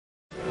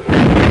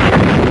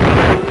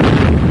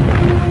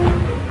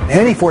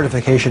Any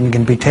fortification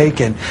can be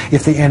taken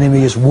if the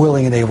enemy is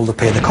willing and able to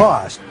pay the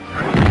cost.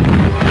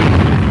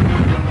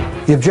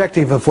 The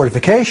objective of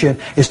fortification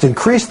is to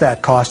increase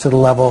that cost to the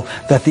level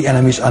that the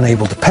enemy is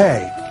unable to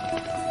pay.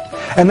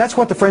 And that's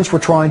what the French were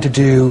trying to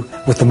do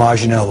with the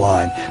Maginot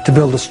Line, to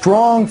build a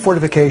strong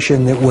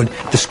fortification that would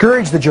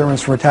discourage the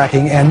Germans from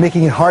attacking and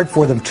making it hard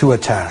for them to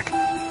attack.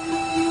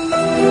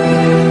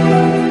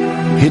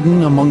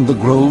 Hidden among the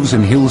groves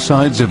and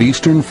hillsides of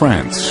eastern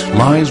France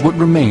lies what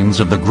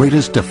remains of the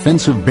greatest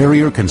defensive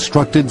barrier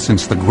constructed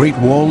since the Great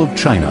Wall of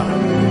China.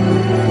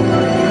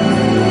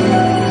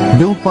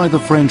 Built by the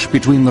French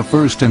between the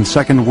First and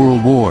Second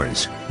World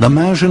Wars, the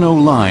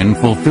Maginot Line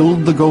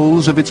fulfilled the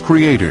goals of its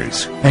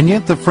creators, and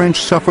yet the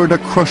French suffered a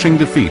crushing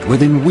defeat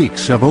within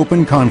weeks of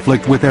open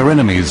conflict with their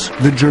enemies,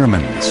 the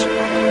Germans.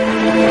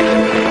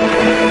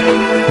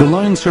 The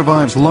line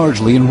survives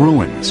largely in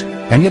ruins,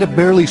 and yet it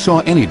barely saw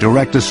any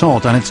direct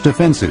assault on its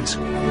defenses.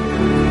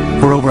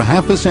 For over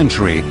half a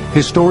century,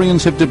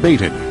 historians have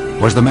debated,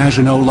 was the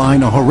Maginot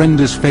Line a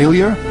horrendous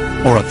failure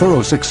or a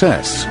thorough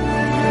success?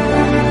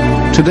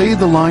 Today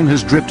the line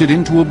has drifted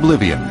into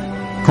oblivion,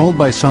 called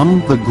by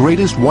some the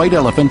greatest white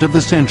elephant of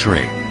the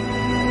century.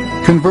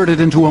 Converted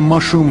into a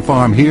mushroom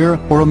farm here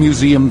or a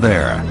museum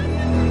there.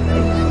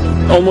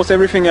 Almost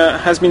everything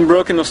has been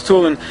broken or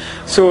stolen,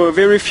 so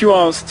very few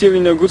are still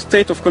in a good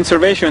state of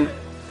conservation.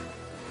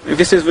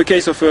 This is the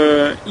case of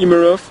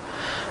Imerov,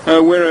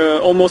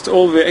 where almost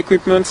all the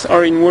equipment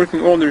are in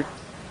working order.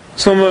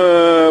 Some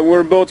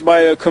were bought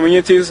by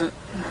communities,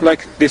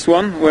 like this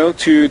one, well,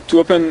 to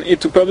open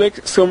it to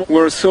public. Some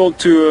were sold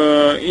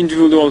to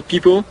individual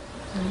people,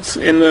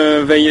 and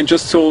they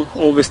just sold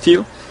all the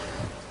steel.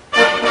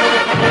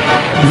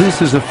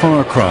 This is a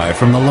far cry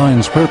from the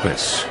line's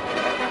purpose.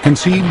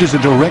 Conceived as a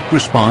direct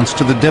response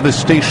to the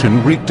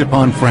devastation wreaked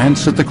upon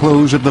France at the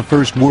close of the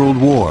First World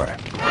War.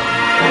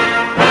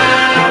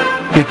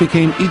 It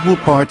became equal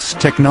parts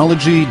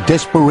technology,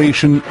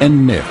 desperation,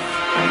 and myth.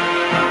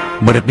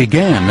 But it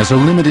began as a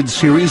limited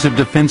series of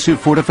defensive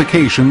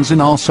fortifications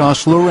in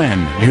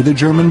Alsace-Lorraine, near the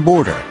German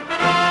border,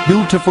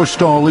 built to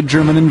forestall a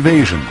German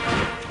invasion.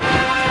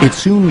 It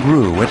soon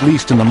grew, at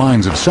least in the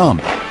minds of some,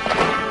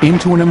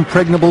 into an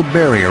impregnable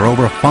barrier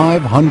over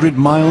 500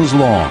 miles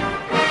long,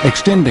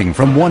 extending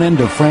from one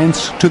end of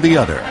France to the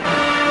other.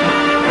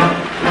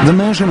 The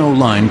Maginot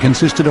Line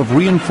consisted of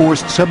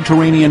reinforced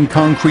subterranean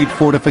concrete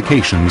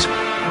fortifications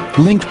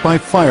linked by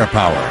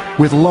firepower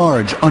with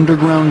large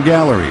underground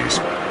galleries,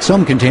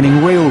 some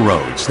containing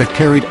railroads that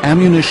carried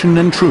ammunition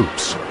and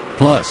troops,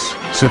 plus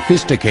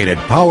sophisticated,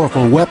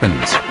 powerful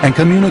weapons and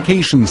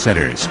communication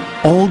centers,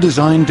 all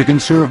designed to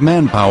conserve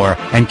manpower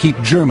and keep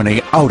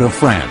Germany out of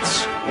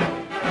France.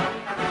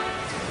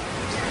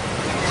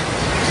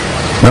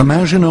 The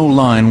Maginot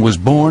Line was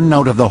born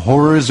out of the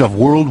horrors of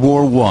World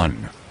War I,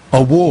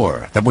 a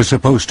war that was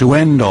supposed to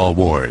end all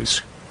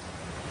wars.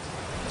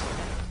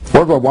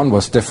 World War I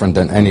was different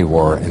than any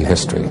war in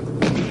history.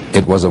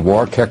 It was a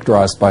war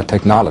characterized by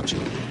technology,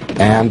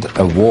 and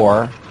a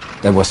war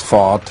that was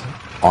fought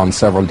on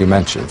several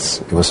dimensions.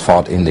 It was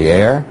fought in the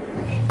air,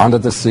 under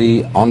the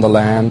sea, on the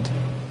land,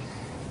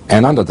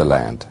 and under the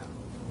land.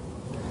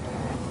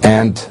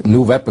 And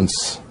new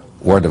weapons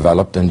were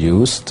developed and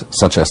used,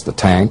 such as the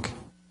tank.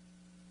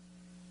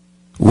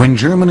 When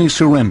Germany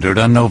surrendered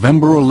on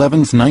November 11,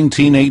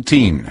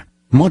 1918,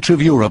 much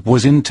of Europe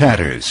was in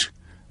tatters.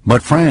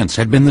 But France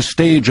had been the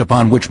stage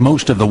upon which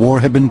most of the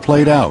war had been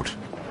played out.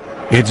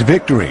 Its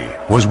victory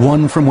was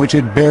one from which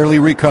it barely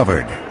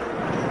recovered.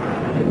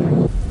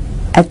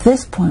 At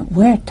this point,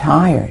 we're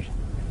tired.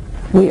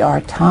 We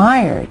are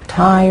tired.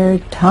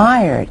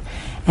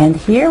 And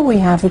here we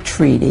have a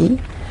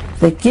treaty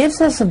that gives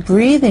us a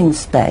breathing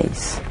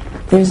space.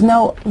 There's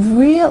no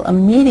real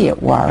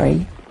immediate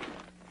worry.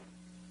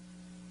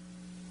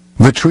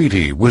 The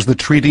treaty was the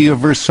Treaty of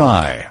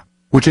Versailles,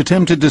 which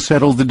attempted to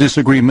settle the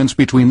disagreements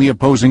between the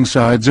opposing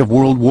sides of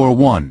World War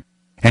I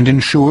and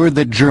ensured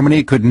that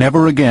Germany could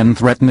never again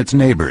threaten its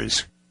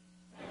neighbors.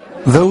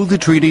 Though the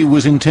treaty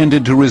was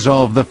intended to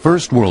resolve the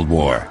First World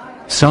War,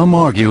 some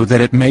argue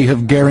that it may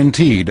have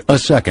guaranteed a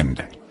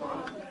second.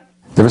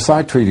 The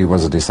Versailles Treaty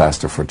was a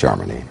disaster for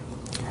Germany,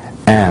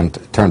 and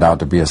turned out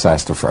to be a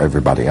disaster for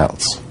everybody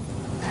else.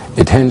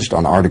 It hinged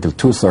on Article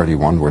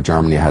 231, where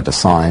Germany had to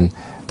sign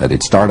that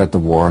it started the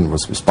war and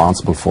was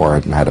responsible for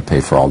it and had to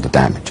pay for all the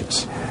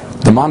damages.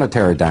 The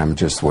monetary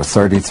damages were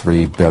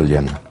 33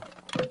 billion.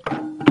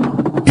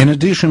 In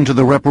addition to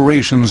the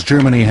reparations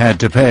Germany had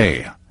to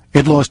pay,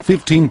 it lost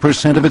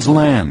 15% of its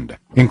land,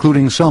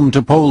 including some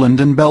to Poland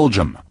and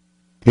Belgium.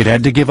 It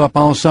had to give up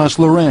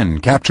Alsace-Lorraine,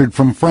 captured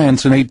from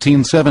France in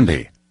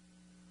 1870.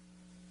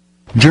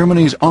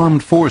 Germany's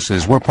armed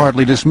forces were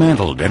partly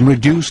dismantled and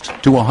reduced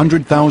to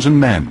 100,000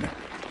 men.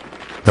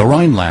 The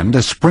Rhineland,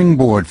 a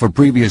springboard for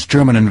previous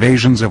German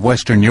invasions of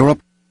Western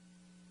Europe,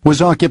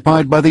 was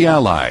occupied by the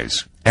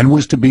Allies and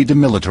was to be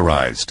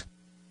demilitarized.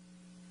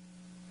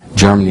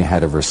 Germany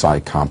had a Versailles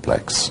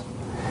complex.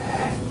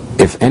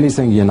 If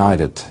anything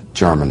united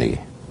Germany,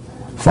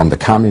 from the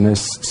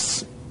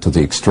communists to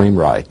the extreme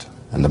right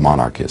and the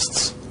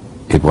monarchists,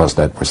 It was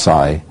that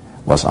Versailles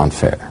was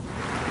unfair.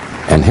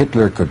 And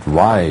Hitler could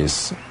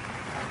rise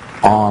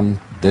on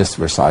this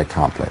Versailles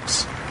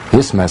complex.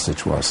 His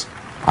message was,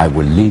 I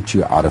will lead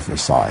you out of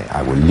Versailles.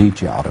 I will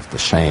lead you out of the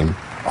shame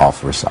of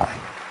Versailles.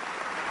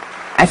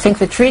 I think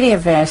the Treaty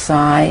of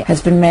Versailles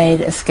has been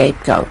made a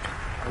scapegoat.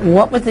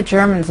 What would the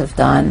Germans have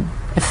done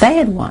if they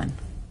had won?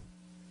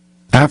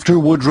 After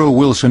Woodrow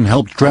Wilson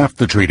helped draft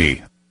the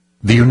treaty,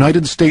 the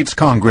United States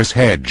Congress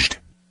hedged.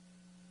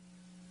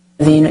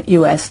 The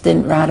U.S.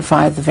 didn't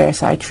ratify the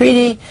Versailles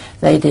Treaty.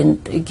 They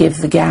didn't give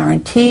the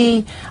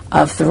guarantee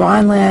of the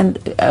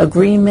Rhineland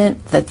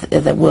Agreement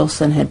that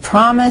Wilson had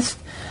promised,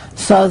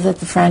 so that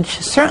the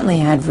French certainly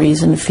had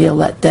reason to feel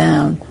let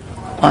down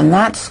on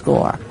that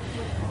score.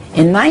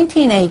 In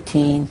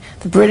 1918,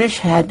 the British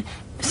had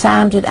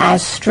sounded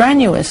as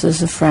strenuous as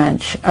the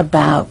French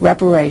about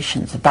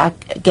reparations, about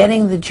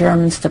getting the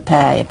Germans to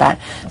pay, about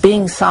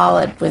being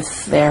solid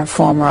with their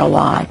former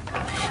ally.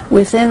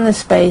 Within the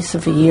space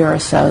of a year or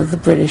so, the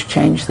British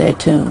changed their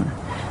tune.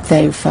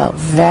 They felt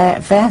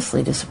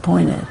vastly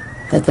disappointed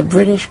that the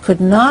British could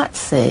not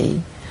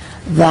see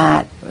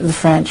that the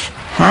French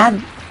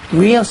had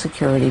real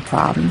security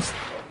problems.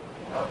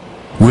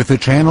 With the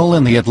Channel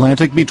and the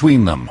Atlantic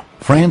between them,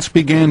 France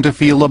began to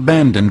feel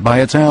abandoned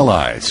by its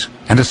allies,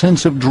 and a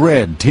sense of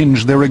dread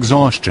tinged their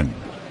exhaustion.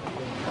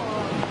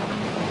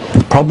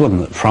 The problem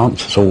that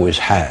France has always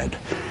had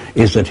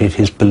is that it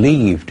has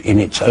believed in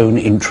its own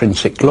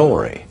intrinsic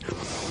glory,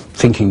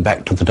 thinking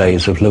back to the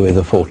days of Louis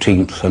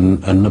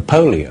XIV and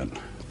Napoleon.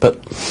 But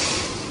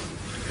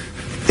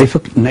if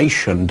a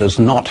nation does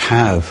not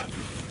have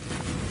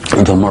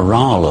the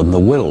morale and the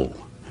will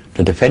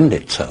to defend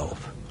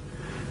itself,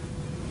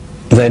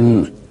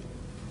 then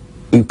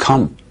you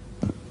can't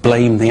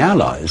blame the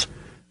Allies.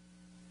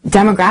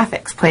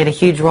 Demographics played a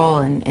huge role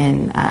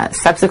in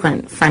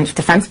subsequent French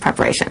defense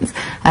preparations.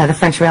 The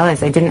French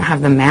realized they didn't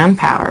have the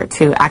manpower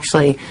to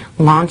actually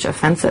launch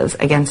offensives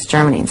against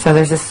Germany. So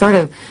there's this sort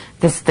of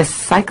this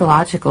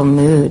psychological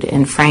mood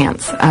in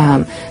France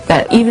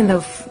that even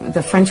though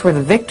the French were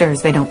the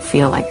victors, they don't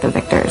feel like the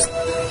victors.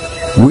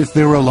 With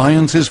their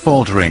alliances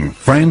faltering,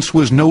 France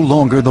was no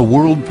longer the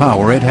world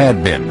power it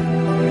had been,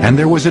 and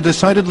there was a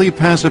decidedly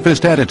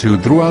pacifist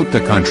attitude throughout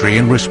the country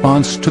in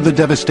response to the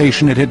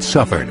devastation it had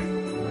suffered.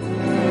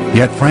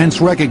 Yet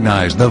France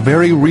recognized the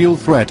very real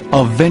threat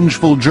a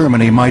vengeful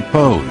Germany might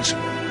pose.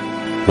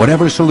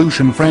 Whatever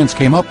solution France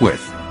came up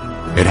with,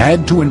 it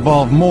had to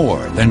involve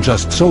more than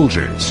just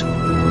soldiers.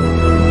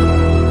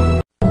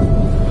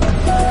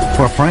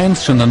 For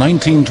France in the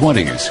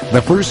 1920s,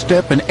 the first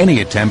step in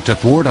any attempt to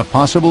thwart a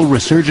possible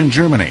resurgent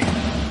Germany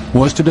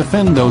was to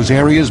defend those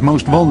areas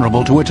most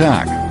vulnerable to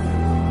attack.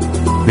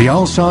 The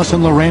Alsace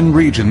and Lorraine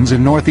regions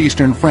in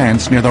northeastern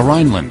France near the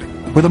Rhineland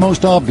were the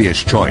most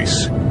obvious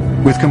choice,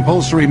 with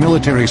compulsory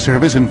military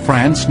service in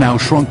France now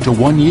shrunk to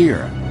 1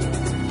 year,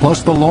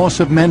 plus the loss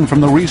of men from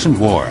the recent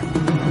war.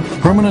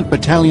 Permanent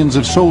battalions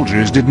of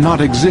soldiers did not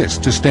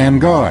exist to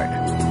stand guard.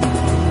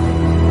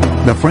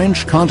 The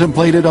French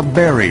contemplated a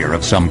barrier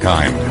of some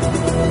kind.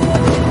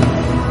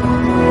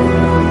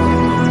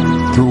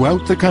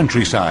 Throughout the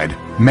countryside,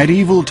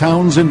 medieval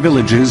towns and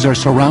villages are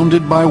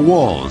surrounded by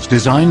walls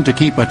designed to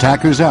keep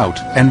attackers out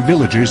and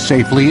villagers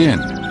safely in.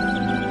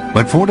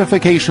 But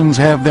fortifications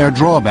have their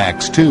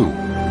drawbacks too.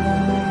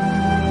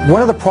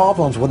 One of the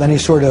problems with any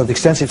sort of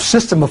extensive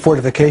system of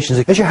fortifications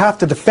is you have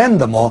to defend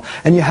them all,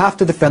 and you have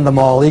to defend them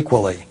all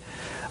equally.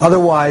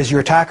 Otherwise, your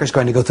attacker is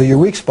going to go through your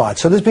weak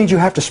spots. So this means you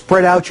have to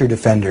spread out your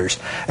defenders.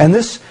 And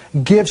this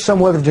gives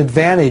somewhat of an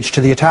advantage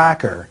to the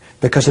attacker,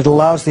 because it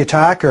allows the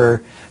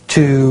attacker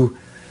to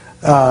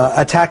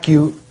attack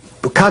you,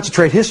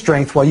 concentrate his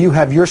strength while you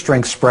have your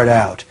strength spread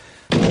out.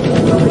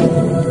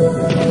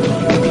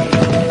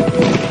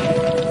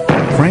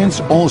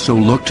 France also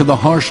looked to the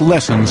harsh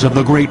lessons of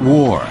the Great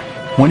War,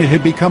 when it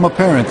had become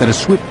apparent that a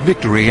swift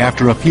victory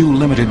after a few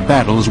limited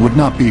battles would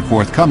not be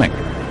forthcoming.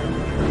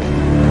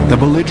 The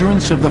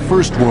belligerents of the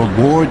First World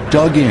War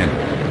dug in,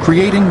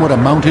 creating what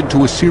amounted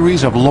to a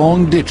series of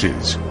long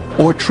ditches,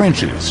 or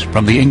trenches,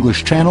 from the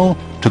English Channel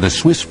to the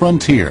Swiss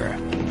frontier.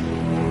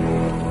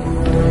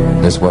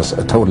 This was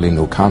a totally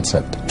new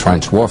concept,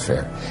 trench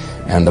warfare,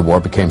 and the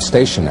war became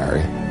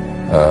stationary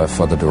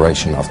for the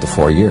duration of the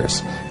 4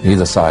 years.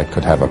 Neither side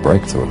could have a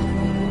breakthrough.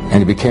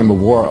 And it became a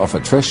war of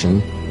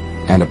attrition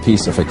and a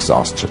piece of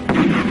exhaustion.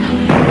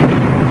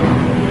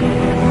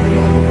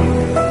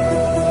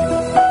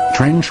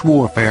 Trench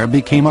warfare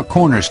became a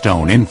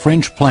cornerstone in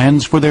French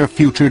plans for their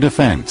future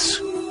defense.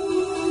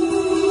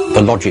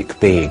 The logic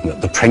being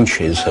that the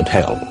trenches had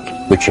held,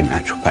 which in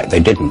actual fact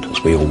they didn't,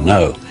 as we all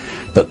know,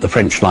 but the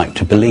French liked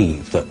to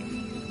believe that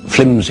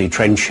flimsy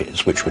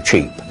trenches, which were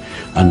cheap,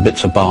 and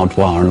bits of barbed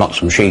wire and lots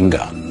of machine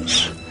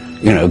guns,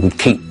 would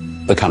keep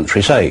the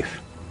country safe.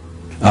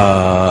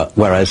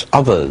 Whereas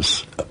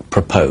others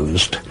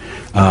proposed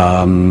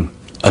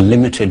a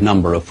limited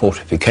number of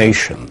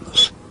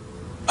fortifications.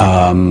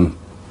 Of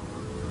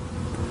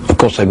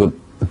course, they were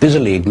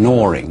busily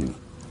ignoring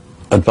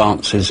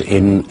advances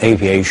in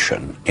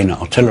aviation, in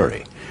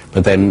artillery,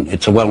 But then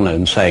it's a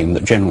well-known saying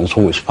that generals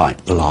always fight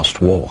the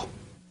last war.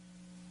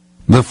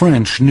 The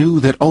French knew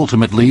that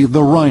ultimately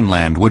the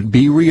Rhineland would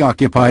be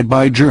reoccupied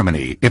by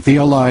Germany if the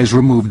Allies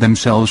removed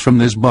themselves from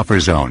this buffer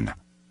zone.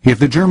 If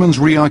the Germans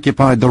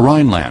reoccupied the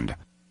Rhineland,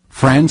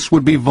 France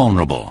would be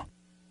vulnerable.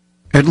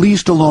 At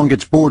least along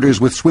its borders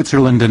with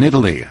Switzerland and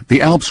Italy,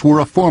 the Alps were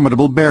a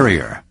formidable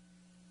barrier.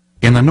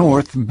 In the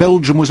north,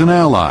 Belgium was an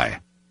ally,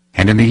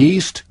 and in the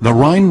east, the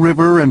Rhine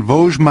River and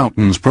Vosges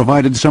Mountains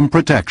provided some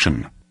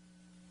protection.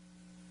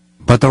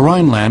 But the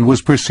Rhineland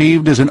was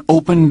perceived as an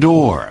open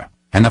door,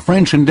 and the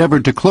French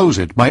endeavored to close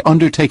it by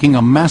undertaking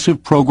a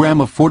massive program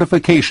of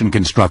fortification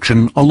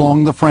construction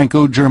along the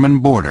Franco-German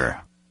border.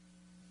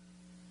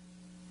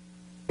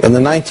 In the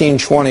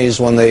 1920s,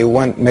 when they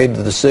made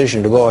the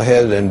decision to go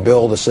ahead and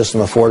build a system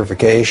of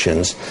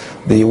fortifications,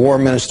 the war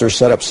ministers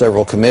set up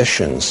several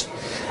commissions.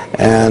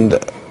 And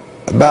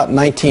about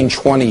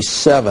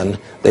 1927,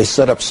 they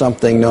set up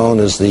something known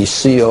as the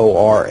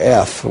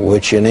CORF,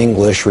 which in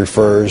English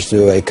refers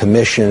to a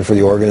Commission for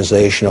the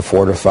Organization of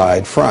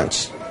Fortified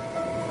Fronts.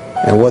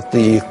 And what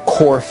the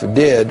CORF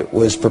did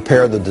was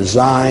prepare the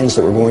designs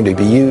that were going to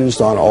be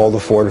used on all the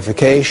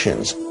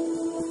fortifications.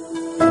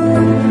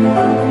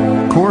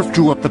 CORF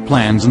drew up the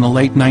plans in the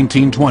late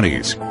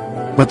 1920s,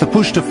 but the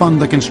push to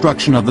fund the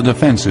construction of the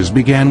defenses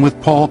began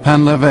with Paul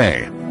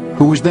Painlevé,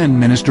 who was then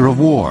Minister of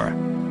War.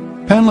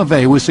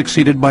 Painlevé was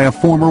succeeded by a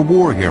former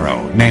war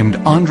hero named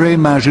André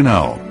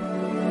Maginot.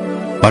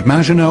 But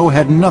Maginot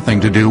had nothing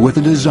to do with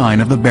the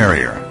design of the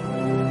barrier.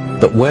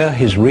 But where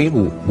his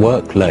real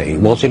work lay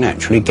was in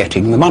actually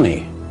getting the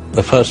money,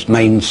 the first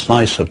main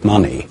slice of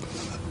money.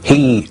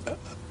 He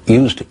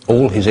used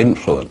all his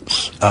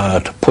influence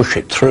to push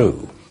it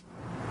through.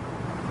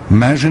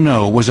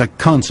 Maginot was a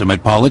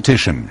consummate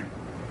politician.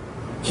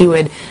 He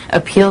would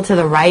appeal to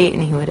the right,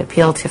 and he would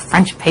appeal to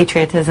French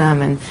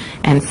patriotism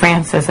and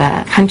France as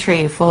a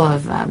country full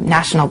of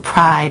national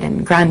pride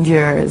and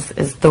grandeur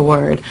is the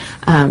word,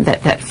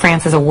 that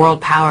France is a world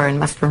power and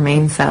must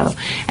remain so.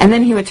 And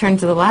then he would turn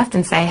to the left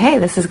and say, hey,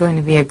 this is going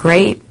to be a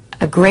great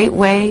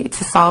way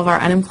to solve our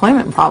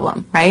unemployment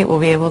problem, right? We'll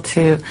be able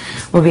to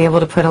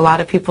put a lot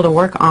of people to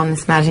work on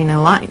this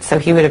Maginot Line. So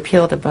he would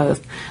appeal to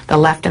both the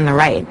left and the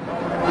right.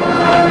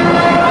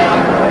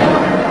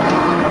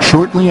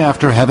 Shortly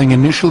after having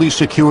initially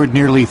secured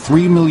nearly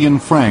 3 million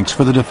francs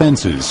for the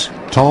defenses,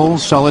 tall,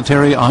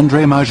 solitary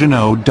André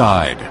Maginot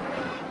died.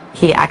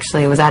 He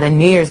actually was at a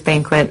New Year's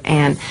banquet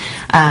and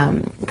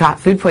got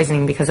food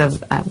poisoning because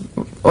of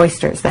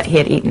oysters that he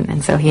had eaten,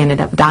 and so he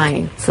ended up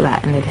dying. So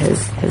that ended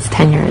his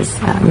tenure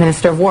as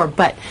Minister of War.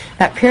 But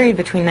that period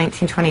between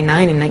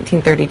 1929 and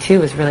 1932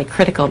 was really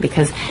critical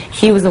because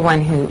he was the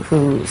one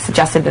who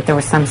suggested that there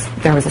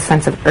was a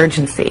sense of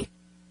urgency.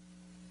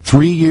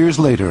 3 years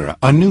later,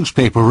 a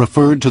newspaper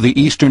referred to the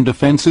eastern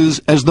defenses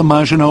as the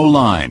Maginot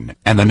Line,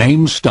 and the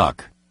name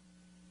stuck.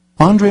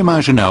 André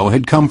Maginot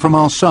had come from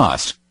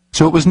Alsace,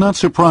 so it was not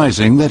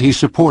surprising that he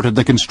supported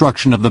the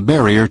construction of the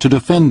barrier to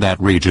defend that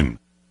region.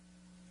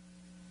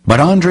 But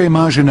André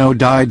Maginot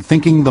died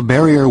thinking the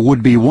barrier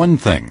would be one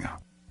thing.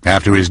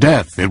 After his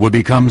death, it would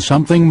become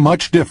something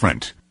much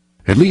different,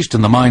 at least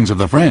in the minds of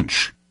the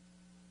French.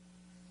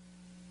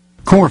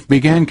 CORF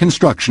began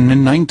construction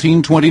in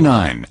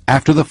 1929,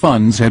 after the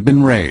funds had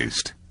been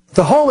raised.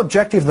 The whole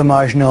objective of the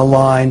Maginot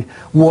Line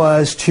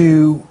was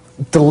to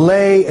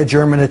delay a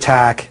German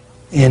attack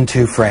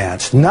into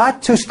France.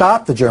 Not to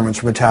stop the Germans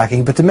from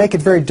attacking, but to make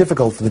it very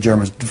difficult for the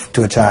Germans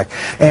to attack,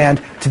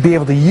 and to be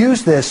able to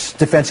use this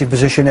defensive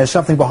position as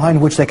something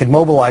behind which they could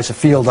mobilize a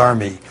field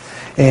army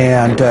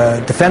and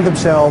defend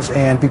themselves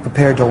and be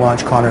prepared to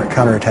launch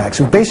counterattacks.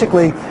 So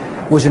basically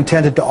was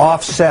intended to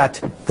offset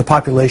the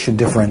population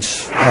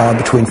difference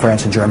between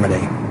France and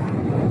Germany.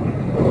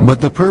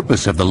 But the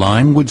purpose of the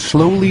line would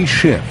slowly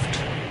shift.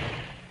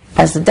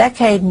 As the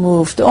decade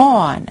moved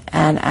on,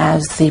 and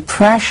as the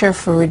pressure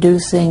for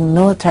reducing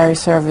military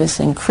service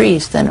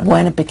increased, and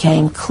when it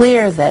became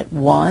clear that,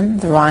 one,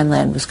 the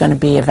Rhineland was going to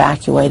be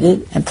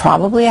evacuated, and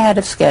probably ahead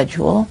of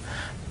schedule,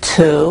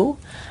 two,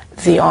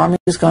 the army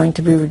was going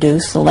to be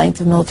reduced, the length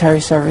of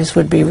military service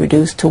would be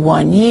reduced to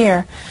 1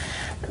 year,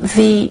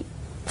 the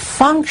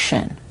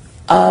function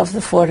of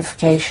the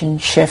fortification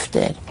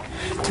shifted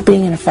to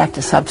being, in effect,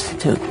 a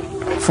substitute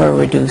for a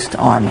reduced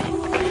army.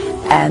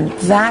 And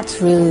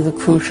that's really the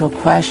crucial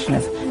question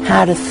of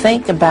how to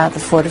think about the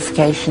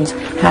fortifications,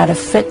 how to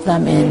fit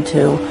them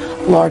into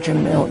larger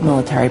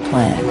military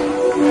plan.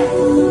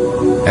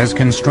 As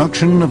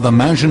construction of the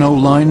Maginot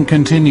Line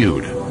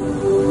continued,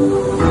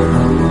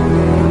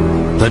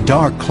 the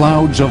dark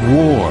clouds of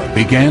war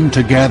began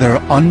to gather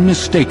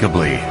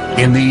unmistakably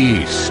in the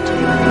east.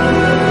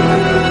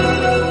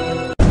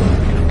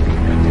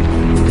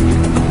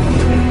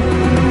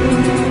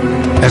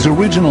 As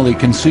originally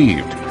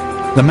conceived,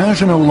 the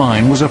Maginot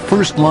Line was a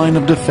first line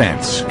of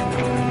defense,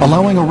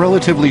 allowing a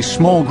relatively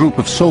small group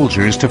of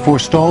soldiers to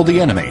forestall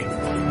the enemy,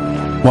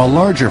 while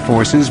larger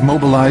forces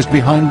mobilized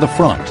behind the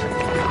front.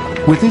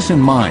 With this in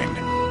mind,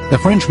 the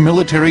French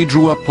military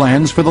drew up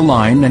plans for the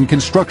line, and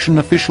construction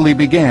officially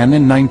began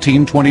in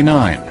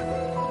 1929.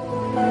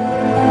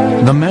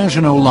 The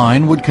Maginot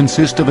Line would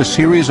consist of a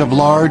series of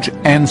large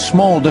and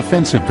small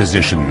defensive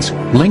positions,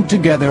 linked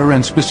together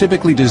and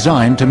specifically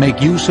designed to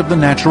make use of the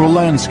natural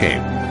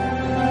landscape.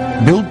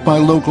 Built by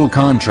local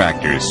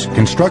contractors,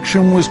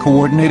 construction was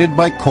coordinated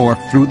by Corp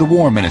through the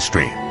War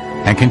Ministry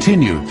and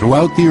continued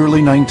throughout the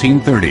early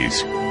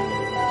 1930s.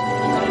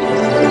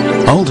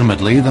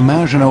 Ultimately, the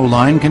Maginot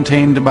Line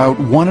contained about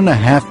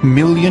 1.5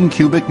 million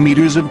cubic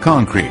meters of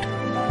concrete,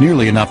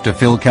 nearly enough to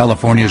fill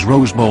California's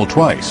Rose Bowl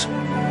twice.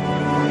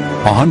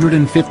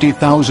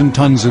 150,000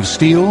 tons of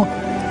steel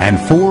and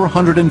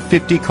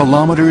 450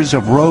 kilometers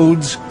of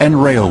roads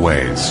and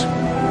railways.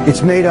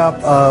 It's made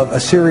up of a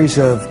series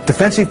of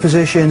defensive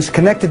positions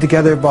connected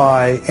together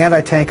by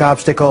anti-tank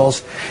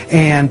obstacles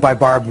and by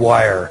barbed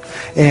wire.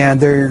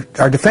 And there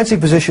are defensive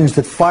positions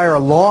that fire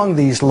along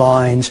these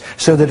lines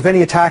so that if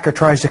any attacker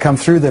tries to come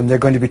through them, they're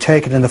going to be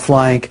taken in the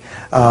flank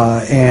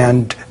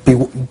and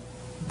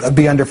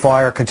be under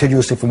fire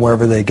continuously from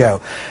wherever they go.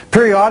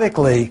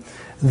 Periodically,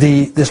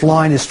 this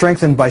line is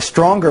strengthened by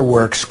stronger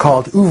works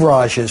called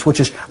ouvrages, which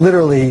is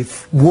literally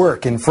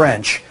work in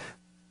French.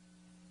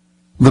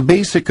 The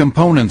basic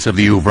components of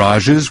the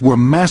ouvrages were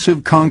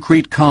massive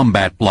concrete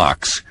combat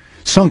blocks,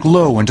 sunk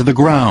low into the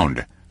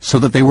ground, so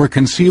that they were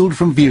concealed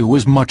from view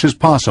as much as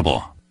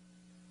possible.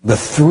 The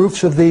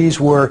roofs of these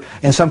were,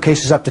 in some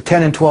cases, up to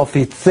 10 and 12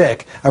 feet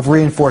thick of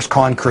reinforced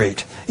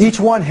concrete. Each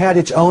one had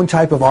its own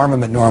type of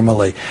armament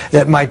normally.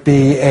 That might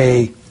be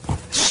a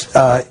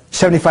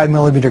 75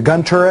 millimeter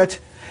gun turret.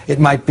 It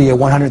might be a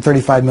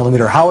 135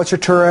 millimeter howitzer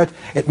turret.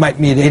 It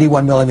might be an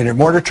 81 millimeter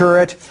mortar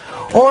turret.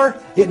 Or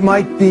it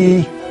might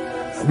be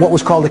what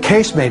was called a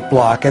casemate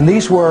block, and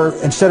these were,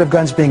 instead of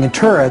guns being in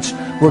turrets,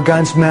 were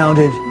guns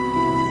mounted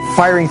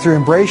firing through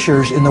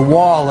embrasures in the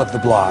wall of the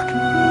block.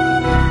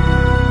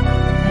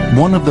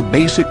 One of the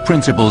basic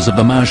principles of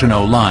the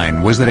Maginot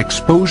Line was that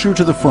exposure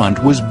to the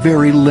front was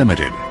very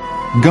limited.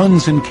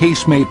 Guns in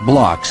casemate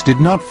blocks did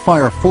not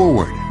fire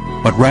forward,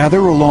 but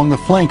rather along the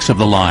flanks of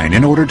the line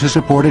in order to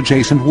support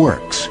adjacent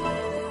works.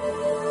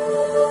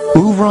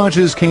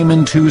 Ouvrages came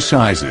in two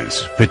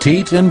sizes,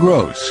 petite and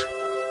gros.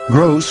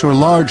 Gros or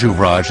large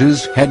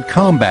ouvrages had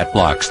combat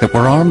blocks that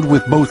were armed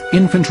with both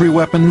infantry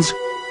weapons,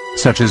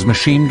 such as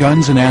machine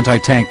guns and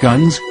anti-tank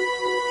guns,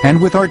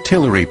 and with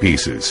artillery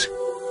pieces.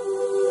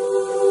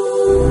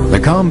 The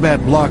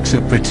combat blocks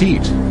of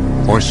petite,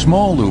 or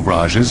small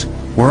ouvrages,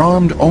 were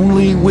armed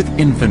only with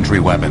infantry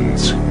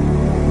weapons.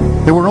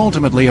 There were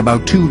ultimately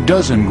about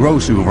 24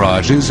 gros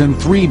ouvrages and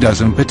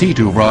 36 petite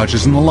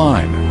ouvrages in the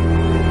line.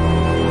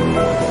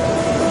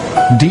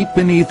 Deep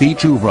beneath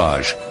each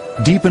ouvrage,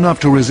 deep enough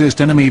to resist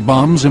enemy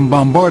bombs and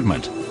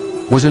bombardment,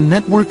 was a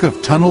network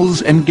of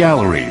tunnels and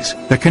galleries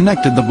that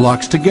connected the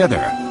blocks together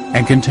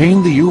and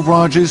contained the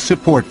ouvrage's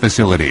support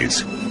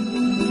facilities.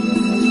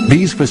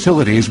 These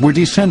facilities were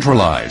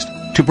decentralized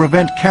to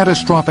prevent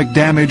catastrophic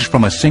damage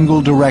from a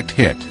single direct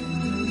hit.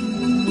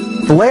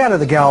 The layout of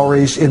the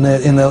galleries in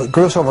the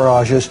gros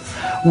ouvrages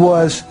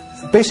was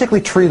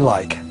basically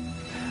tree-like.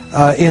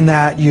 In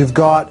that you've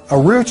got a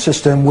root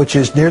system which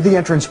is near the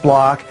entrance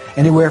block,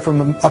 anywhere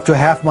from up to a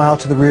half mile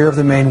to the rear of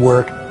the main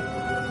work.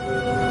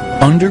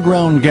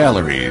 Underground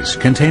galleries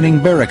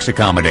containing barracks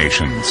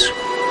accommodations.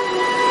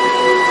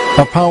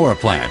 A power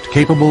plant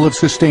capable of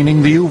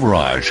sustaining the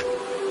ouvrage.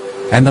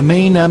 And the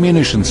main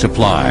ammunition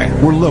supply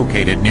were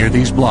located near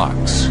these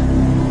blocks.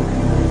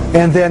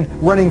 And then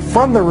running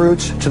from the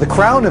roots to the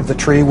crown of the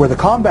tree where the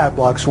combat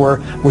blocks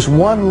were was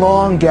one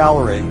long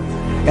gallery.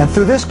 And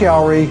through this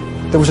gallery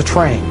there was a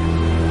train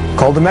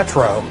called the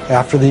Metro,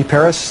 after the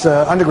Paris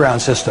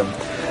underground system.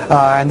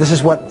 And this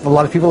is what a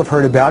lot of people have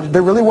heard about.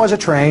 There really was a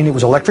train. It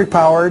was electric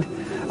powered,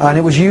 and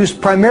it was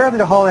used primarily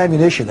to haul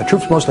ammunition. The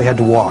troops mostly had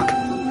to walk.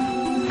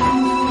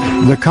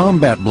 The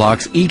combat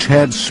blocks each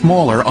had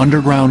smaller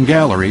underground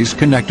galleries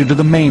connected to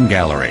the main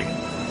gallery.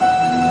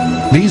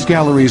 These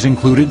galleries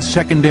included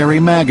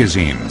secondary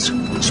magazines,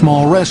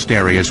 small rest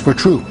areas for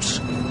troops,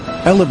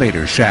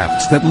 elevator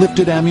shafts that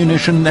lifted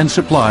ammunition and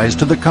supplies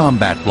to the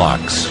combat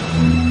blocks.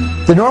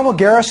 The normal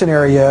garrison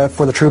area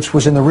for the troops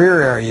was in the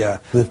rear area.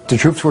 The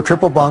troops were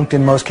triple bunked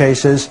in most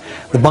cases.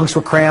 The bunks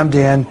were crammed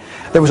in.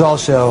 There was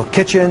also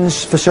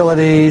kitchens,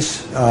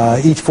 facilities.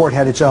 Each fort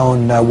had its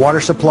own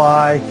water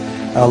supply,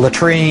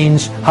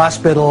 latrines,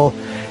 hospital,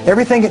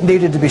 everything it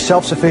needed to be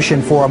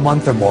self-sufficient for a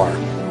month or more.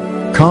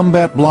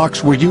 Combat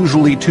blocks were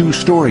usually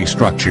two-story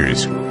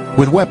structures,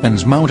 with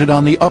weapons mounted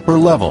on the upper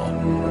level,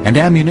 and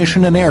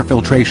ammunition and air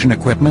filtration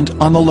equipment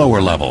on the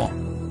lower level.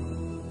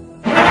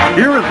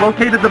 Here is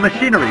located the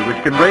machinery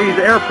which can raise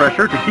air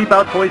pressure to keep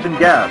out poison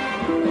gas.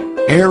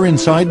 Air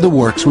inside the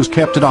works was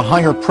kept at a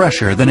higher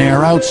pressure than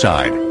air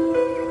outside,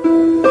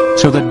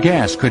 so that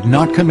gas could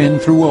not come in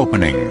through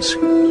openings.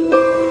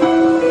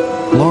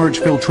 Large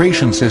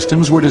filtration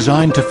systems were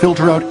designed to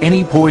filter out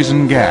any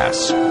poison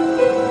gas.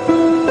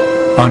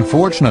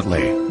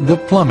 Unfortunately, the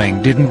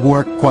plumbing didn't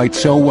work quite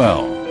so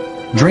well.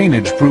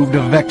 Drainage proved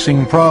a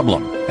vexing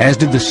problem, as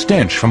did the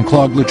stench from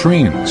clogged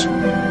latrines.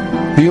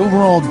 The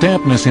overall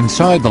dampness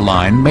inside the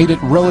line made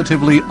it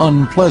relatively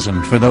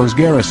unpleasant for those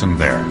garrisoned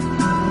there.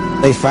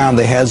 They found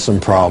they had some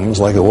problems,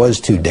 like it was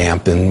too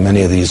damp in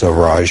many of these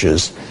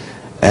ouvrages.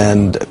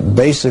 And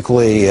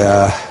basically,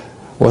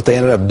 what they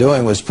ended up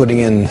doing was putting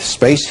in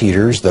space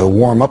heaters to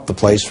warm up the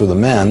place for the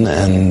men,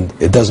 and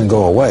it doesn't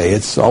go away.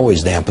 It's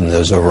always damp in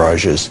those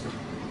ouvrages.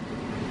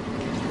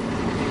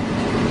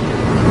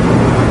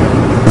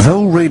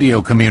 Though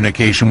radio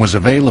communication was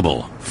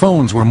available,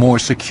 phones were more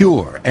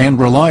secure and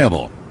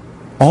reliable.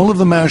 All of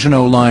the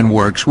Maginot Line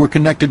works were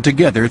connected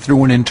together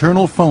through an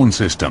internal phone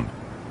system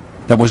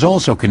that was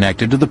also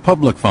connected to the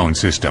public phone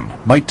system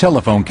by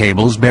telephone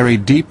cables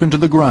buried deep into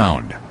the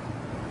ground.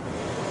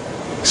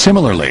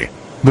 Similarly,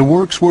 the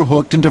works were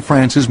hooked into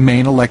France's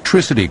main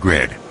electricity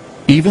grid,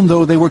 even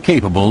though they were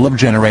capable of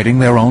generating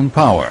their own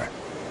power.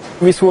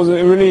 This was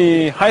a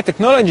really high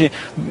technology.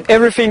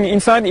 Everything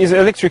inside is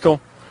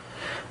electrical.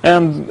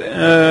 And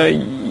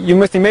you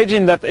must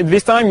imagine that at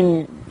this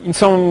time in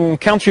some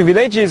country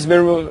villages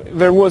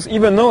there was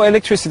even no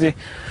electricity.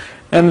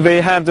 And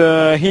they had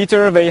a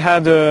heater, they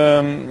had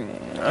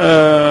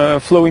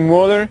flowing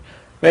water,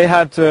 they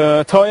had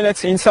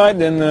toilets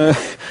inside, and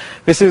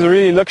this is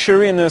really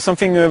luxury and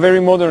something very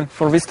modern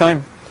for this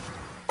time.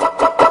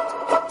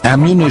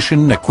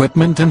 Ammunition,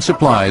 equipment, and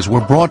supplies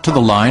were brought to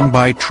the line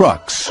by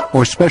trucks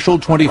or special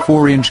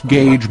 24-inch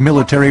gauge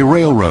military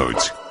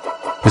railroads,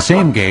 the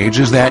same gauge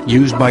as that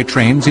used by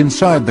trains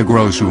inside the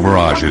gros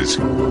ouvrages.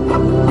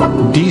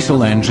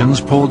 Diesel engines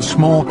pulled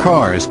small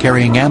cars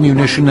carrying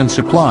ammunition and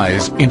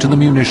supplies into the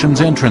munitions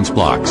entrance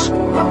blocks,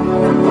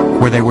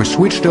 where they were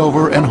switched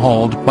over and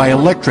hauled by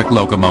electric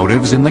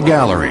locomotives in the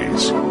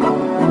galleries.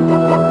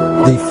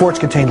 The forts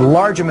contained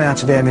large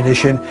amounts of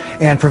ammunition,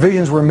 and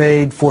provisions were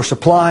made for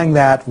supplying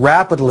that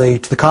rapidly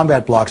to the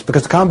combat blocks,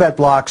 because the combat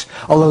blocks,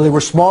 although they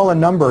were small in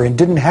number and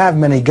didn't have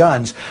many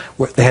guns,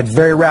 they had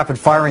very rapid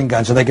firing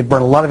guns, and they could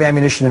burn a lot of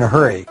ammunition in a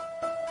hurry.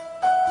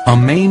 A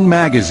main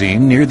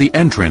magazine near the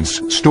entrance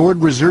stored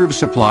reserve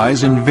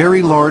supplies in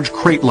very large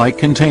crate-like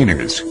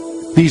containers.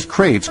 These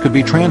crates could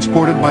be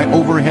transported by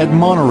overhead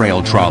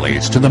monorail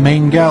trolleys to the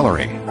main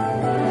gallery.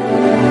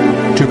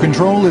 To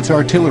control its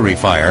artillery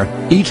fire,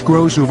 each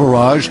gros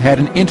ouvrage had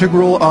an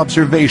integral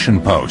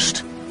observation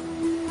post.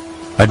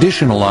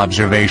 Additional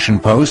observation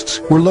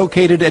posts were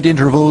located at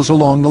intervals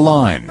along the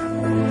line.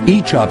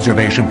 Each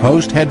observation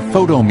post had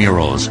photo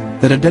murals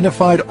that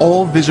identified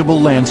all visible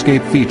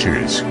landscape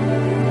features.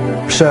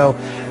 So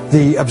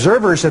the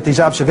observers at these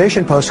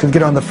observation posts could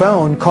get on the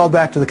phone, call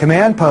back to the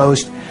command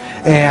post,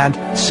 and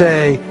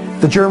say,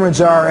 the Germans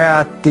are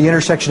at the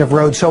intersection of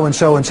road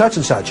so-and-so and such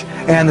and such.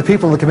 And the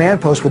people in the command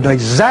post would know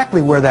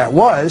exactly where that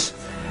was,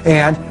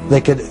 and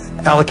they could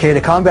allocate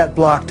a combat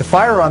block to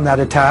fire on that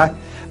attack.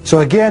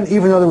 So again,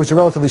 even though there was a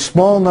relatively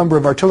small number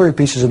of artillery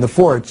pieces in the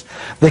forts,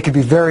 they could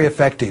be very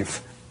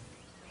effective.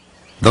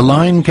 The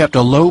line kept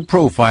a low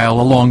profile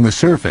along the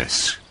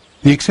surface.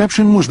 The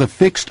exception was the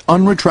fixed,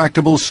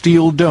 unretractable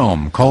steel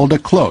dome called a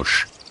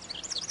cloche,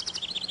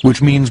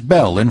 which means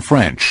bell in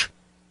French.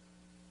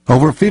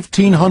 Over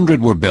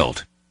 1,500 were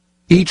built,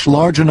 each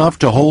large enough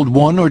to hold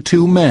 1 or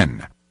 2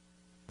 men.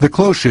 The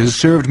cloches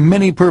served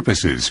many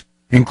purposes,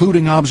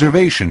 including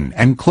observation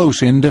and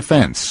close-in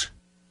defense.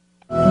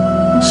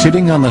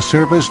 Sitting on the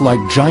surface like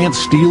giant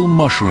steel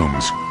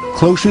mushrooms,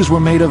 cloches were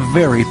made of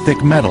very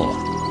thick metal.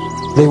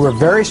 They were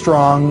very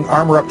strong,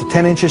 armor up to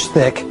 10 inches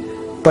thick,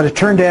 but it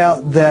turned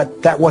out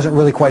that that wasn't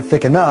really quite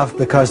thick enough,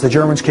 because the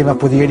Germans came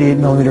up with the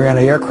 88mm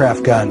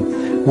anti-aircraft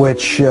gun,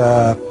 which,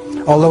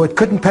 although it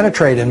couldn't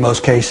penetrate in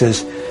most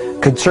cases,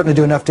 could certainly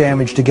do enough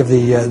damage to give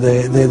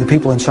the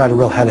people inside a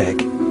real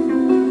headache.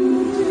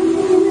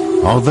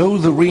 Although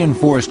the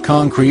reinforced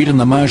concrete in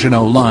the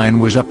Maginot Line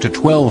was up to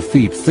 12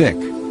 feet thick,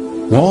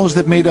 walls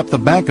that made up the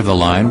back of the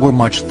line were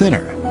much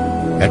thinner,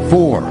 at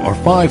 4 or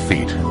 5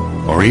 feet,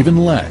 or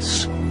even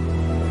less.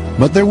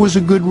 But there was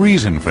a good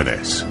reason for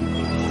this.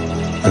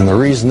 And the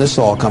reason this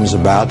all comes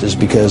about is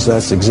because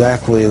that's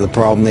exactly the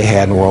problem they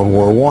had in World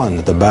War I.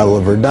 At the Battle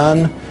of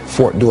Verdun,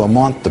 Fort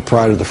Douaumont, the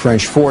pride of the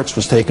French forts,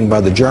 was taken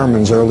by the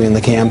Germans early in the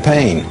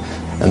campaign.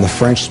 And the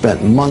French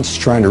spent months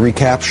trying to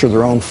recapture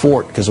their own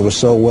fort because it was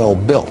so well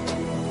built.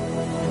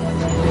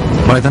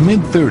 By the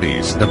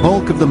mid-30s, the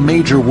bulk of the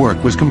major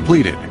work was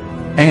completed,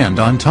 and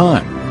on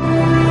time.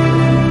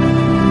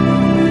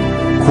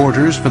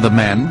 Quarters for the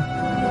men,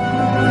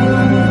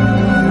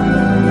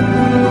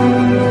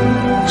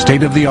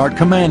 state-of-the-art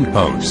command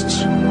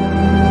posts,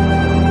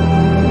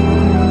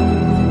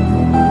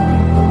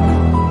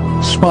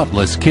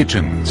 spotless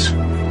kitchens,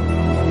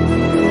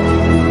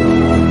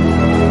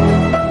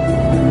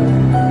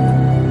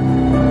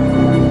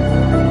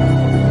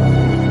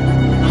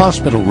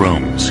 hospital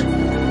rooms,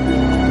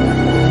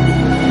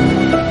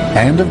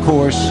 and of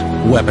course,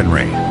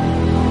 weaponry.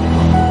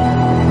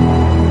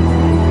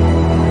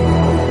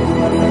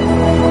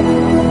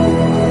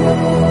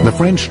 The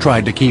French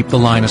tried to keep the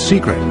line a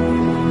secret,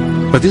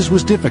 but this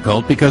was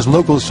difficult because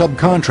local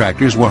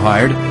subcontractors were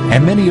hired,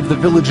 and many of the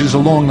villages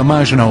along the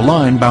Maginot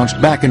Line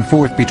bounced back and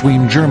forth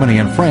between Germany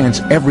and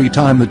France every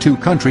time the two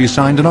countries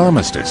signed an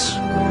armistice.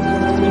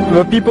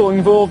 The people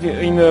involved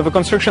in the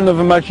construction of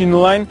the Maginot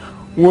Line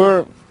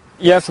were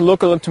yes,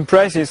 local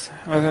enterprises,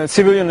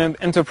 civilian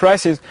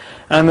enterprises,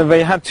 and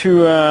they had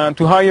to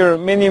hire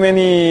many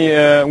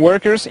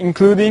workers,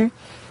 including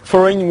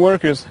foreign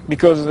workers,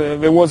 because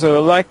there was a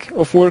lack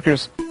of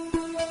workers.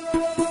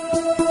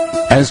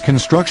 As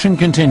construction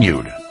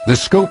continued, the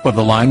scope of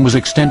the line was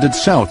extended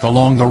south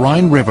along the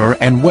Rhine River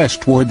and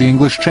west toward the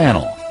English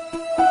Channel.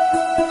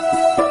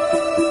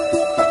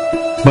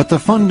 But the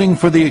funding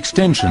for the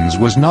extensions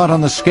was not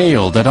on the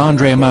scale that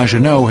André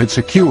Maginot had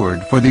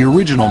secured for the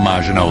original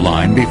Maginot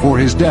Line before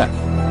his death,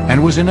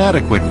 and was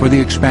inadequate for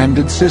the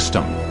expanded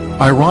system.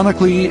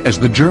 Ironically, as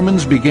the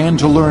Germans began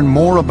to learn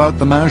more about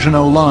the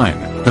Maginot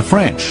Line, the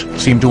French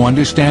seemed to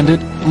understand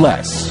it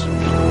less.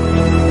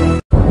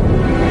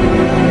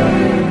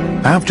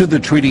 After the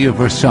Treaty of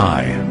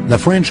Versailles, the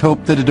French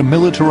hoped that a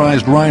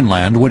demilitarized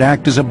Rhineland would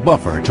act as a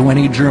buffer to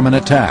any German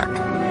attack.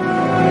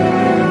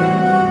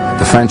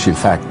 The French, in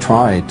fact,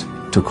 tried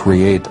to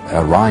create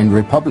a Rhine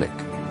Republic,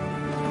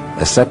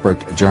 a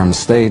separate German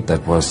state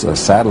that was a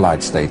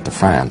satellite state to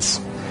France,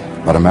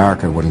 but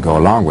America wouldn't go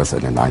along with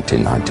it in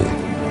 1919.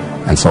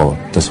 And so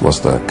this was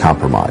the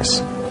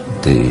compromise,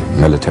 the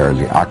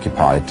militarily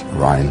occupied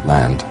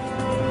Rhineland.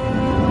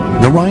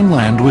 The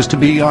Rhineland was to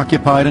be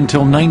occupied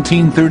until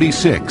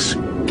 1936,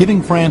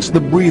 giving France the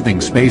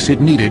breathing space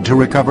it needed to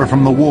recover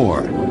from the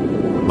war.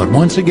 But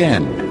once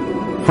again,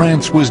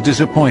 France was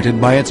disappointed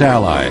by its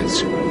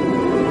allies.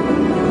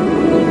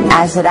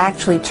 As it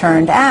actually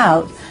turned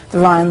out, the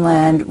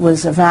Rhineland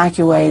was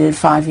evacuated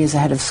 5 years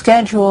ahead of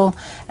schedule,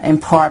 in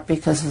part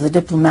because of the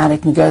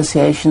diplomatic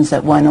negotiations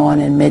that went on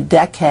in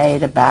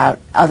mid-decade about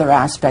other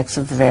aspects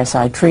of the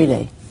Versailles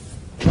Treaty.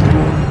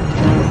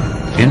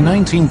 In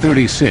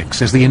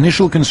 1936, as the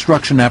initial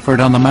construction effort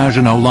on the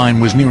Maginot Line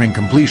was nearing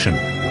completion,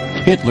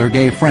 Hitler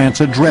gave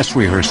France a dress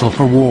rehearsal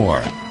for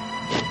war.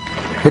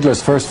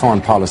 Hitler's first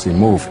foreign policy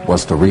move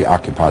was to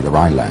reoccupy the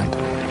Rhineland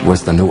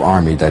with the new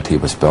army that he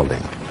was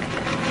building.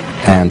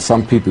 And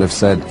some people have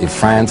said if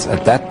France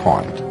at that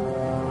point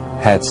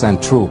had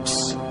sent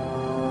troops,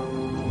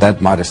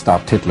 that might have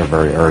stopped Hitler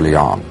very early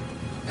on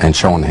and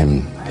shown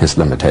him his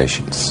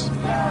limitations.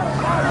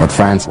 But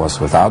France was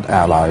without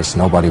allies,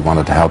 nobody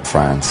wanted to help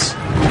France.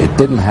 It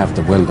didn't have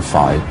the will to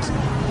fight,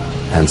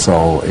 and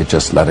so it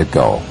just let it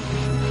go.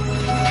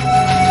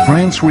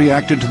 France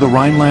reacted to the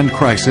Rhineland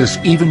crisis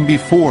even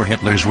before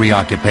Hitler's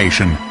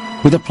reoccupation,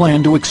 with a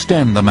plan to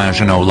extend the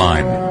Maginot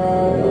Line.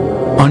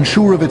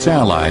 Unsure of its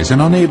allies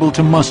and unable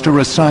to muster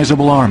a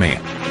sizable army,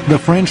 the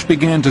French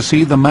began to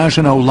see the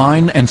Maginot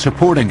Line and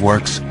supporting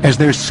works as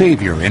their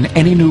savior in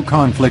any new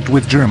conflict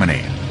with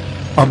Germany,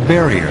 a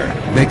barrier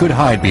they could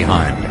hide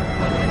behind.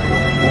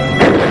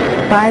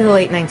 By the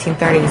late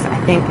 1930s,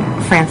 I think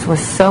France was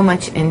so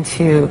much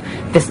into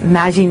this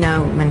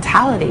Maginot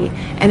mentality,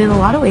 and in a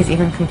lot of ways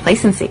even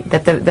complacency,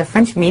 that the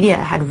French media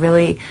had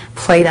really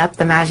played up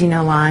the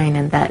Maginot Line,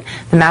 and that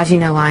the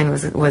Maginot Line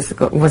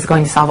was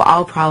going to solve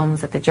all problems,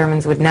 that the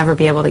Germans would never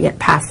be able to get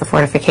past the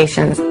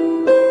fortifications.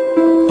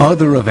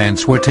 Other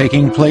events were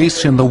taking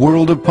place in the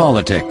world of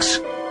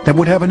politics that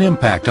would have an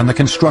impact on the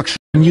construction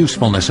and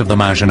usefulness of the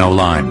Maginot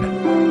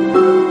Line.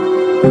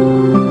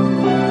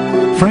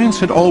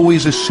 France had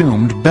always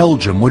assumed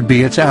Belgium would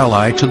be its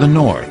ally to the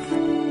north,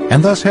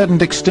 and thus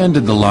hadn't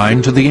extended the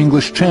line to the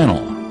English Channel.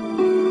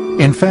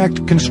 In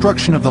fact,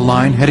 construction of the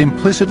line had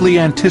implicitly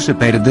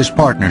anticipated this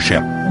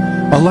partnership,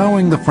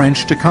 allowing the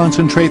French to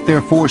concentrate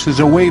their forces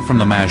away from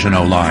the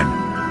Maginot Line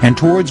and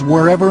towards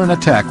wherever an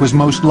attack was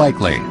most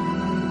likely.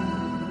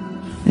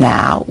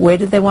 Now, where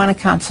did they want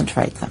to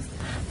concentrate them?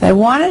 They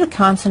wanted to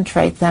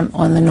concentrate them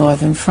on the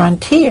northern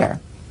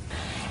frontier.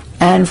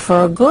 And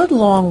for a good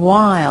long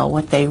while,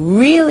 what they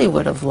really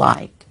would have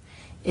liked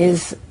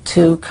is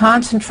to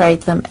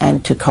concentrate them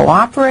and to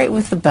cooperate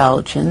with the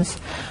Belgians,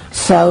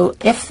 so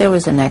if there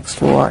was a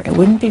next war, it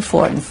wouldn't be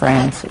fought in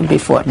France, it would be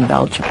fought in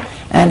Belgium.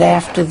 And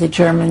after the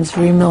Germans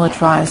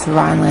remilitarized the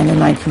Rhineland in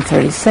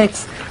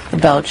 1936, the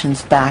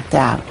Belgians backed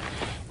out.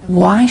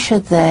 Why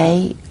should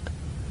they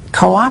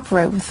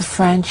cooperate with the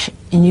French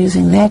in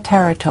using their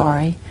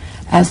territory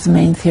as the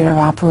main theater of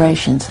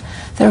operations?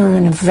 They were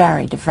in a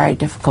very, very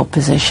difficult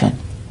position.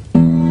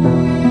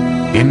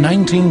 In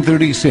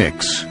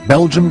 1936,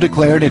 Belgium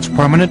declared its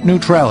permanent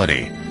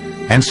neutrality,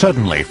 and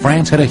suddenly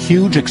France had a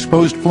huge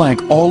exposed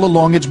flank all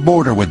along its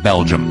border with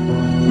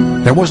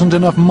Belgium. There wasn't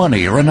enough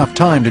money or enough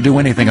time to do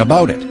anything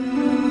about it,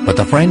 but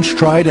the French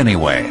tried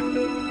anyway.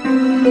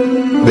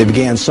 They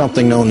began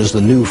something known as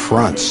the New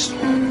Fronts,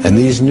 and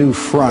these New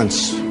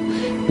Fronts,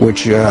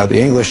 which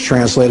the English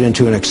translated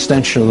into an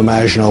extension of the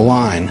Maginot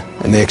Line,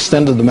 and they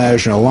extended the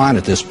Maginot Line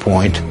at this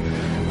point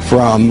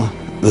from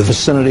the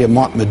vicinity of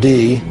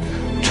Montmedy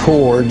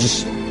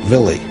towards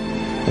Villy.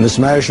 And this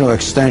Maginot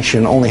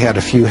extension only had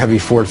a few heavy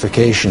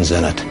fortifications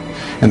in it,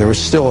 and there was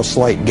still a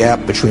slight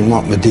gap between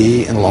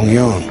Montmedy and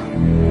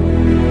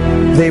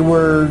Longuyon. They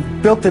were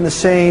built in the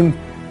same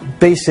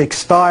basic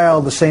style,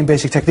 the same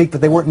basic technique,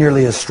 but they weren't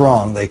nearly as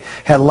strong. They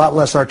had a lot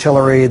less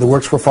artillery, the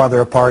works were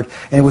farther apart,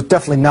 and it was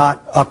definitely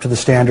not up to the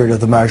standard of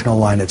the Maginot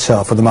Line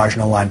itself, or the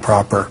Maginot Line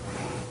proper.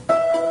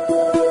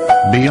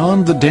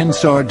 Beyond the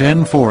dense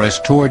Ardennes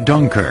forest toward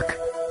Dunkirk,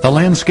 the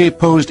landscape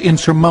posed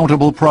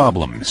insurmountable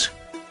problems.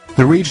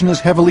 The region is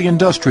heavily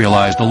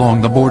industrialized along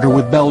the border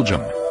with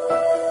Belgium.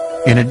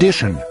 In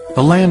addition,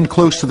 the land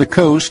close to the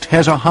coast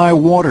has a high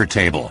water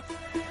table,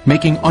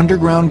 making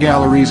underground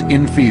galleries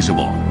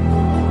infeasible.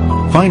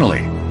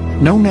 Finally,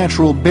 no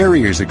natural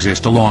barriers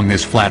exist along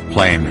this flat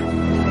plain.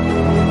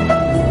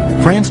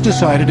 France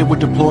decided it would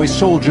deploy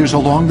soldiers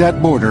along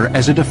that border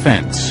as a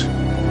defense.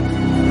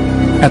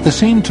 At the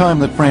same time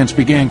that France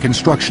began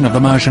construction of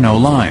the Maginot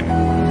Line,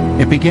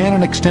 it began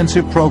an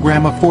extensive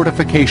program of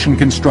fortification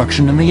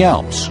construction in the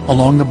Alps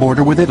along the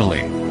border with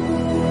Italy.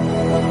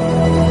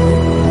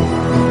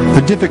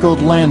 The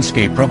difficult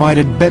landscape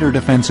provided better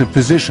defensive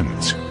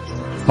positions.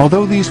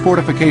 Although these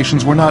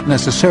fortifications were not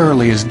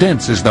necessarily as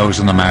dense as those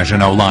in the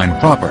Maginot Line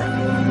proper,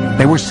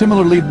 they were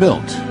similarly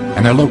built,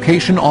 and their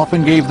location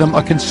often gave them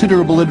a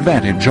considerable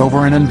advantage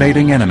over an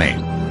invading enemy.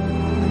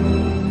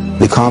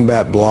 The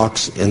combat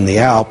blocks in the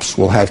Alps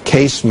will have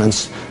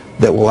casements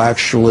that will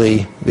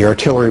actually, the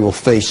artillery will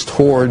face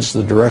towards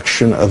the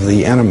direction of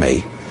the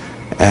enemy.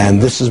 And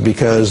this is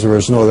because there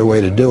was no other way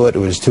to do it. It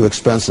was too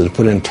expensive to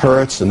put in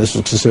turrets, and this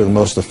was considered the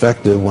most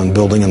effective when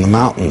building in the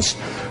mountains.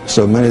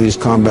 So many of these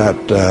combat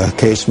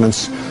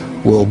casements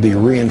will be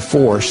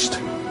reinforced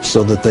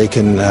so that they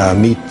can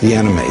meet the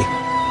enemy.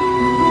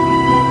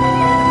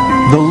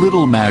 The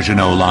Little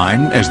Maginot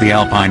Line, as the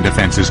Alpine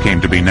defenses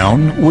came to be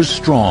known, was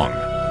strong.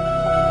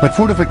 But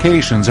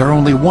fortifications are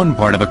only one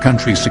part of a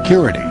country's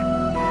security.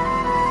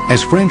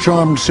 As French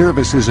armed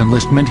services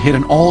enlistment hit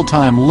an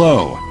all-time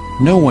low,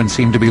 no one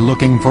seemed to be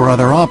looking for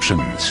other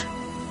options.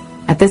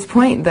 At this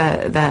point,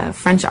 the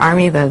French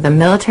army, the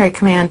military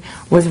command,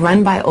 was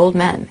run by old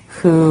men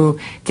who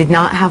did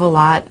not have a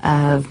lot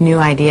of new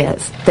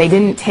ideas. They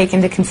didn't take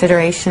into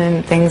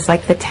consideration things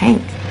like the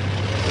tank.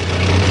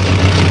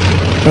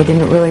 They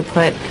didn't really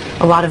put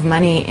a lot of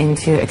money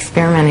into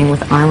experimenting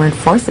with armored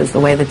forces the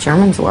way the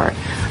Germans were.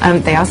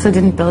 They also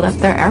didn't build up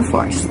their air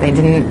force.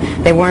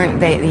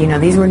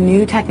 These were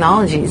new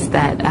technologies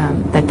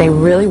that they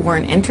really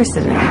weren't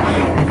interested in.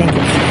 I think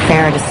it's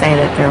fair to say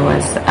that there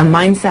was a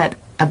mindset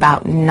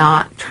about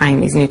not trying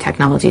these new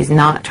technologies,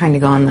 not trying to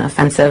go on the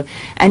offensive,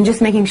 and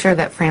just making sure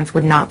that France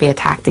would not be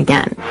attacked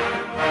again.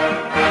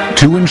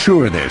 To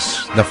ensure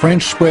this, the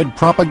French spread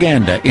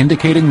propaganda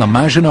indicating the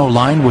Maginot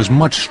Line was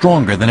much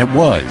stronger than it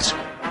was,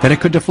 that it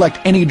could deflect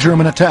any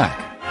German attack,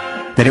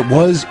 that it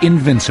was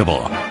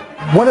invincible.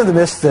 One of the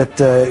myths that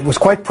was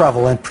quite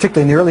prevalent,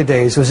 particularly in the early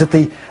days, was that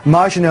the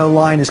Maginot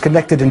Line is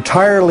connected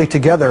entirely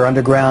together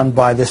underground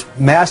by this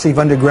massive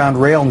underground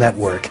rail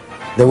network.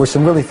 There were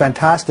some really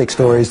fantastic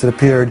stories that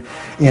appeared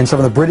in some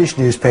of the British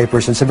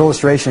newspapers and some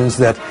illustrations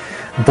that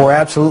bore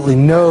absolutely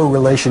no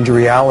relation to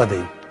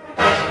reality.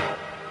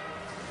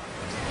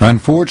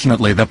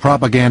 Unfortunately, the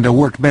propaganda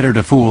worked better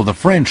to fool the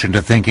French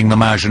into thinking the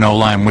Maginot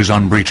Line was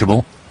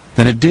unbreachable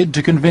than it did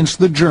to convince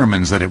the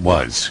Germans that it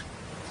was.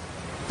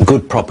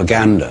 Good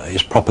propaganda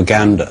is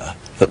propaganda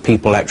that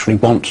people actually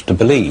want to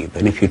believe,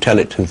 and if you tell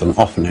it to them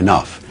often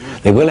enough,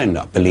 they will end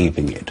up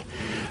believing it.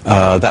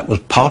 That was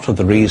part of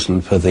the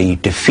reason for the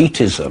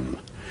defeatism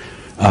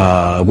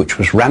which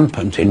was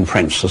rampant in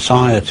French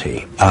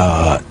society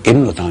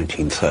in the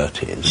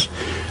 1930s,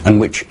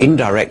 and which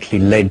indirectly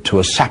led to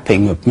a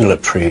sapping of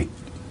military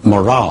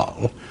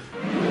morale.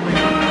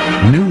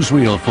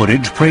 Newsreel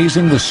footage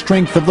praising the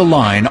strength of the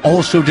line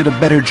also did a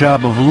better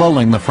job of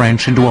lulling the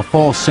French into a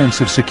false sense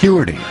of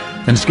security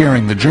than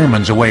scaring the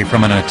Germans away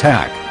from an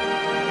attack.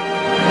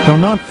 Though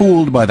not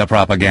fooled by the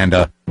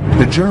propaganda,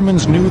 the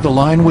Germans knew the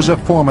line was a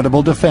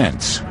formidable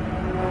defense.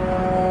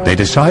 They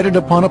decided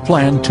upon a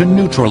plan to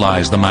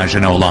neutralize the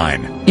Maginot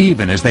Line,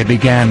 even as they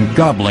began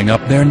gobbling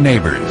up their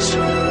neighbors.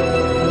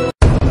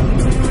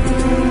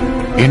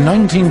 In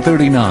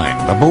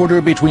 1939, the border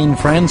between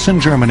France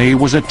and Germany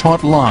was a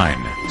taut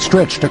line,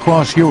 stretched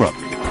across Europe.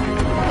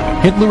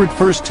 Hitler had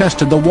first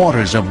tested the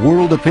waters of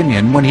world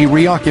opinion when he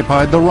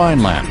reoccupied the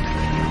Rhineland.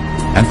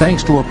 And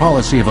thanks to a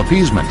policy of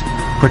appeasement,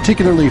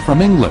 particularly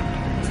from England,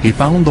 he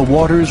found the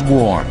waters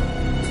warm.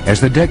 As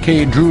the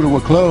decade drew to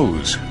a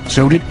close,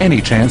 so did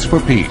any chance for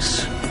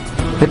peace.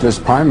 Hitler's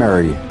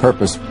primary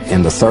purpose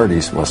in the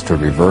 30s was to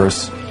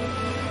reverse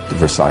the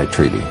Versailles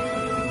Treaty,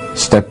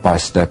 step by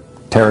step,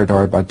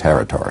 territory by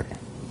territory.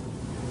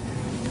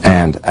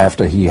 And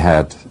after he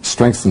had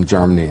strengthened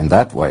Germany in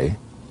that way,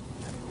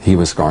 he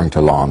was going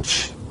to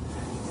launch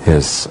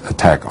his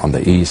attack on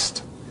the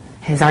east.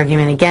 His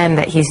argument again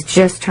that he's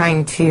just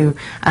trying to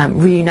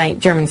reunite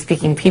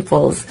German-speaking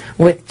peoples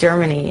with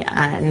Germany,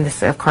 and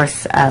this of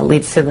course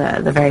leads to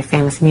the very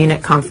famous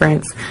Munich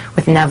conference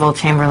with Neville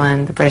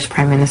Chamberlain, the British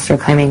Prime Minister,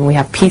 claiming we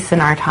have peace in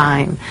our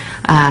time,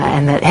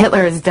 and that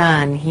Hitler is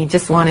done. He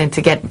just wanted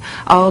to get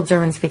all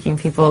German-speaking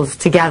peoples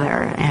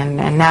together,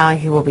 and now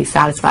he will be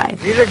satisfied.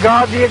 We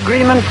regard the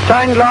agreement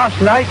signed last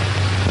night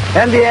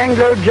and the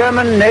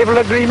Anglo-German naval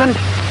agreement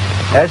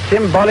as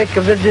symbolic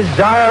of the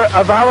desire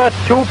of our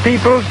two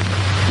peoples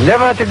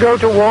never to go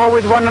to war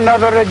with one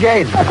another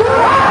again.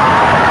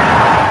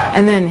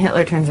 And then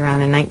Hitler turns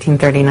around in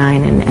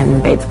 1939 and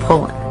invades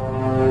Poland.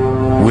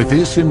 With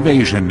this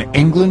invasion,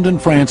 England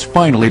and France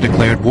finally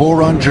declared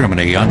war on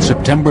Germany on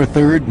September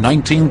 3rd,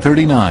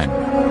 1939.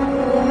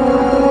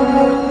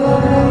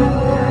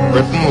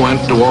 Britain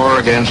went to war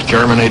against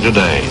Germany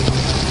today.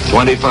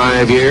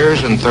 25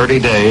 years and 30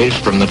 days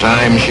from the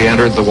time she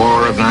entered the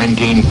War of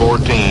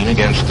 1914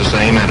 against the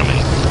same enemy.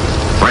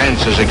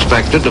 France is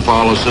expected to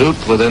follow suit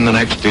within the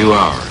next few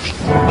hours.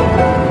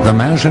 The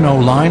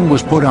Maginot Line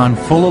was put on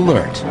full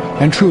alert,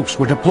 and troops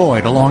were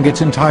deployed along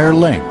its entire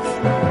length.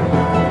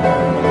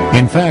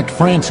 In fact,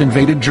 France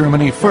invaded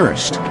Germany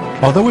first.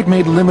 Although it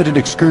made limited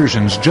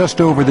excursions just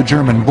over the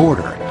German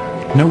border,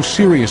 no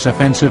serious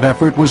offensive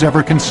effort was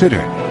ever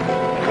considered.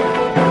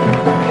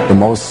 The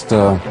most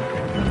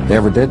they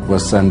ever did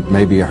was send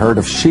maybe a herd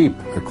of sheep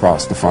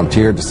across the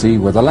frontier to see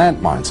where the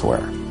landmines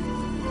were.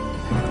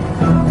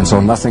 And so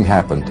nothing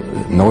happened,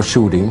 no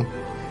shooting.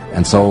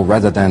 And so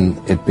rather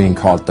than it being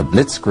called the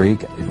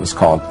Blitzkrieg, it was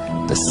called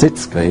the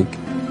Sitzkrieg,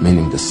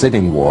 meaning the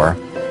sitting war,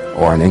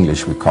 or in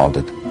English we called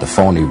it the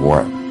phony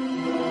war.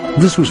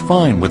 This was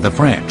fine with the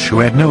French, who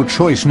had no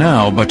choice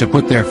now but to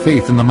put their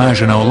faith in the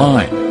Maginot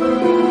Line.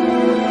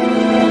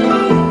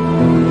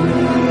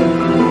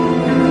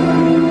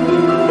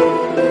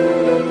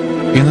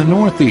 In the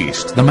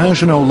northeast, the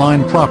Maginot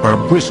Line proper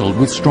bristled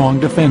with strong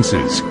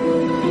defenses.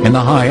 In the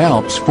high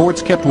Alps,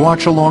 forts kept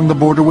watch along the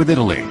border with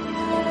Italy.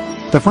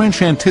 The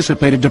French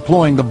anticipated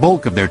deploying the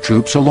bulk of their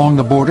troops along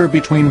the border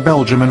between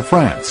Belgium and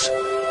France.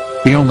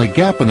 The only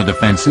gap in the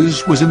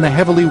defenses was in the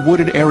heavily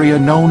wooded area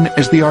known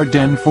as the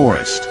Ardennes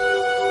Forest.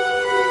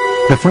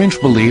 The French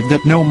believed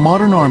that no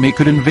modern army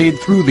could invade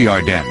through the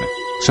Ardennes,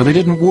 so they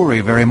didn't worry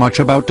very much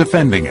about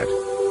defending it.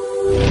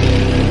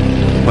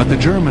 But the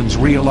Germans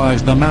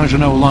realized the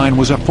Maginot Line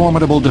was a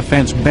formidable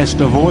defense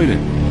best avoided.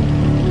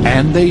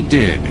 And they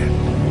did.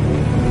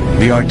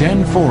 The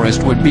Ardennes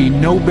Forest would be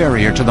no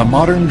barrier to the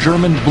modern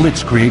German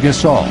blitzkrieg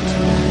assault.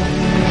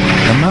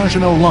 The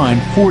Maginot Line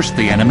forced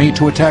the enemy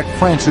to attack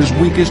France's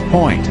weakest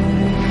point.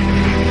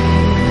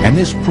 And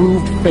this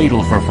proved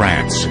fatal for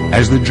France,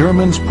 as the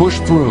Germans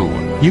pushed through,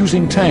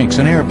 using tanks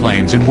and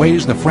airplanes in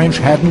ways the French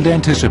hadn't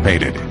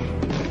anticipated.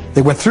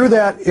 They went through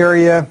that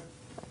area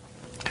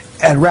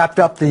and wrapped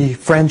up the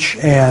French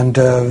and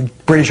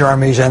British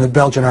armies and the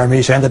Belgian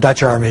armies and the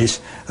Dutch armies.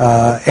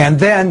 And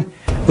then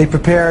they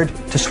prepared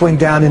to swing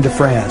down into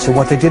France. And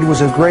what they did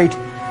was a great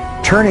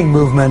turning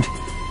movement,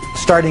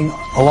 starting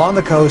along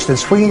the coast and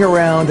swinging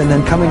around and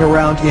then coming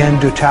around in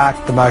to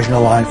attack the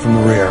Maginot Line from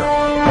the rear.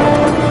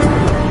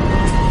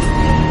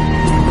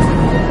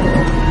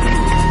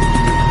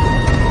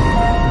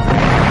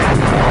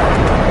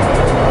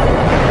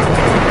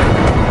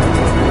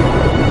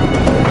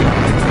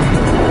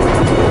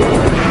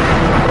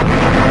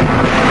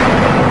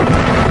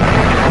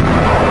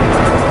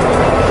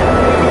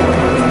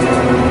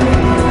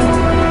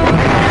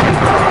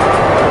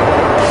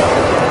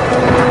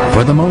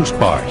 For the most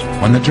part,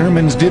 when the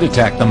Germans did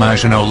attack the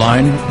Maginot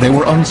Line, they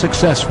were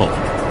unsuccessful,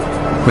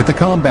 with the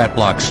combat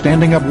blocks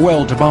standing up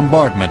well to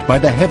bombardment by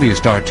the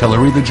heaviest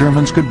artillery the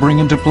Germans could bring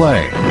into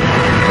play.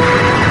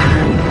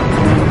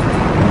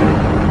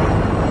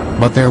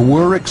 But there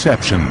were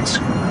exceptions.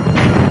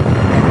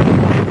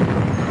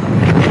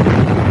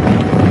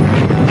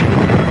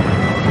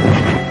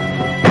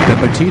 The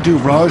petit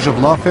ouvrage of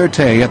La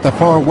Ferté at the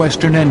far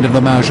western end of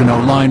the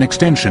Maginot Line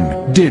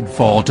extension did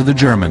fall to the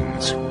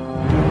Germans.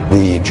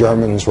 The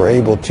Germans were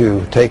able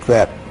to take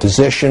that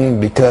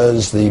position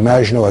because the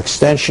Maginot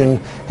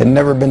extension had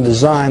never been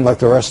designed like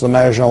the rest of the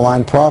Maginot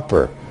Line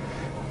proper.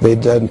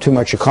 They'd done too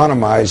much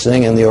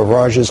economizing, and the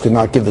ouvrages could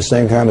not give the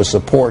same kind of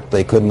support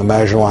they could in the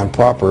Maginot Line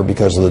proper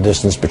because of the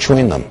distance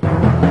between them.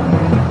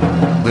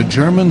 The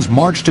Germans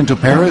marched into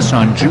Paris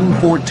on June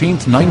 14,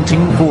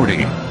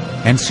 1940,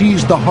 and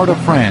seized the heart of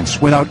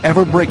France without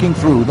ever breaking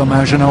through the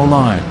Maginot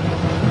Line.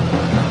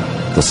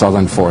 The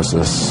southern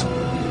forces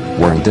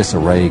were in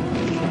disarray.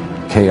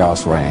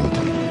 Chaos reigned,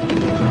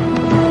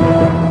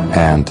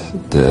 and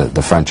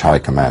the French High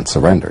Command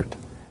surrendered.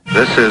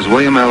 This is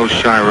William L.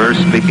 Shirer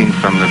speaking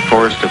from the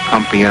forest of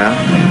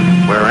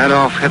Compiègne, where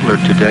Adolf Hitler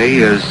today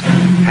is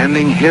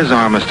handing his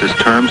armistice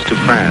terms to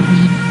France.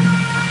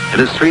 It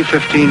is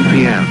 3:15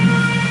 p.m.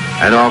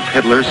 Adolf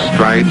Hitler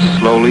strides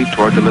slowly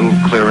toward the little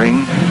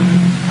clearing.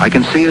 I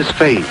can see his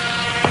face.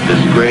 It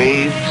is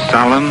grave,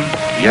 solemn,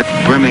 yet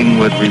brimming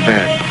with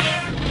revenge.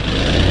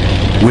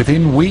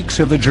 Within weeks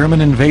of the German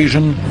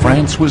invasion,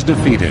 France was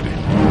defeated.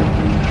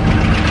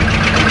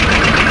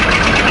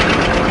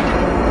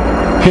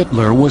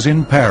 Hitler was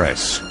in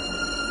Paris.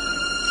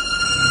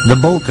 The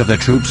bulk of the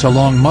troops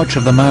along much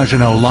of the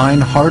Maginot Line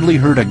hardly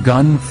heard a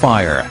gun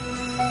fire.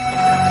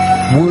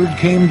 Word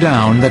came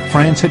down that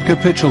France had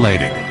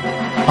capitulated.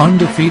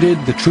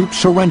 Undefeated, the troops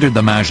surrendered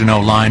the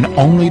Maginot Line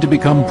only to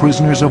become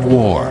prisoners of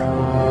war.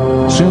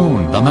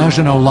 Soon, the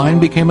Maginot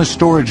Line became a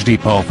storage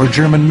depot for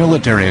German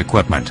military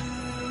equipment.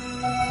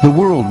 The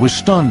world was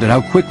stunned at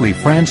how quickly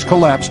France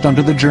collapsed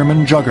under the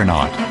German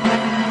juggernaut.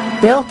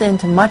 Built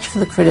into much of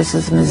the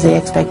criticism is the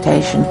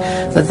expectation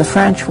that the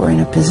French were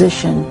in a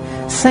position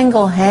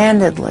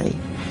single-handedly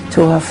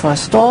to have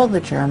forestalled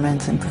the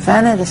Germans and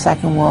prevented a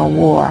Second World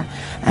War.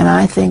 And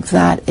I think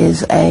that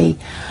is a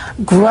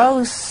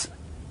gross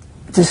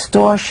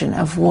distortion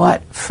of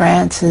what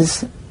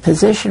France's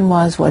position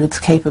was, what its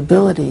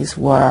capabilities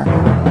were.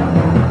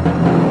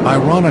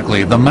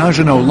 Ironically, the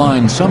Maginot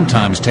Line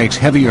sometimes takes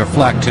heavier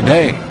flak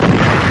today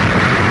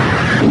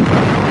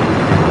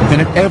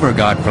than it ever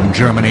got from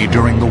Germany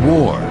during the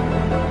war.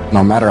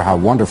 No matter how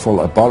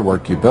wonderful a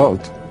bulwark you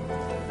build,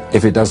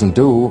 if it doesn't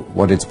do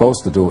what it's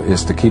supposed to do,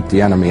 is to keep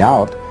the enemy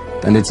out,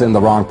 then it's in the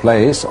wrong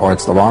place or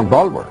it's the wrong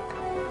bulwark.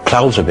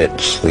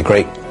 Clausewitz, the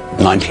great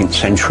 19th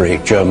century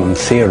German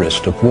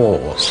theorist of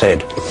war,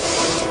 said,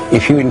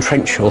 if you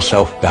entrench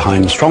yourself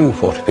behind strong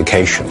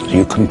fortifications,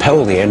 you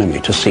compel the enemy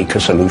to seek a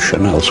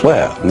solution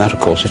elsewhere. And that, of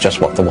course, is just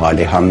what the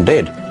wily Hun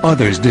did.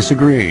 Others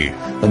disagree.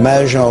 The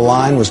Maginot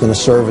Line was going to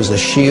serve as a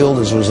shield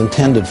as it was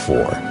intended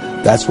for.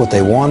 That's what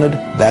they wanted,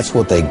 that's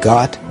what they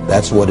got,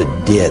 that's what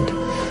it did.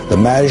 The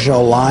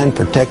Maginot Line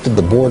protected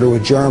the border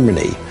with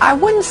Germany. I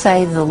wouldn't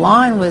say the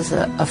line was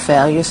a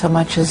failure so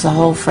much as the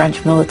whole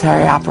French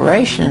military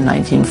operation in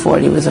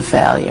 1940 was a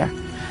failure.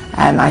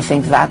 And I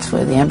think that's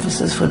where the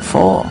emphasis would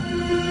fall.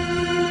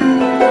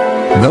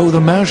 Though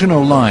the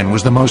Maginot Line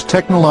was the most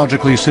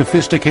technologically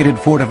sophisticated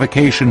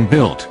fortification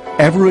built,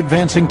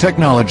 ever-advancing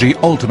technology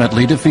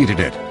ultimately defeated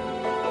it.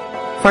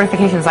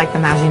 Fortifications like the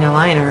Maginot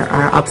Line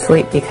are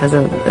obsolete because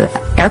of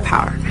air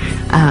power.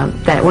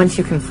 That once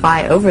you can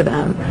fly over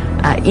them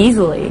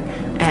easily,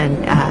 and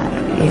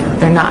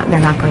they're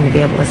not going to be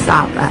able to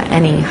stop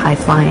any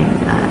high-flying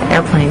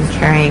airplanes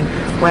carrying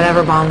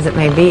whatever bombs it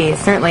may be.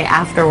 Certainly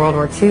after World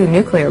War II,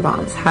 nuclear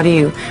bombs.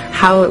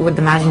 How would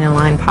the Maginot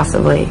Line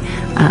possibly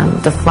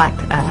deflect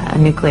a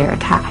nuclear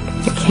attack?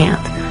 It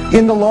can't.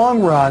 In the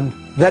long run,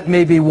 that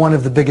may be one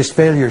of the biggest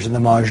failures in the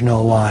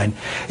Maginot Line.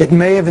 It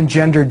may have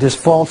engendered this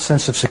false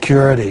sense of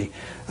security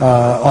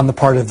on the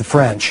part of the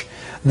French,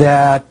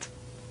 that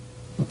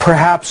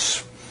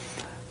perhaps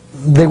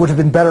they would have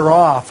been better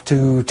off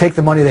to take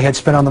the money they had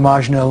spent on the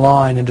Maginot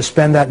Line and to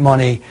spend that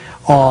money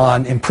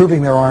on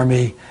improving their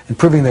army,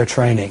 improving their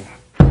training.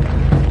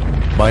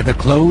 By the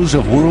close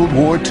of World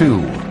War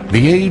II,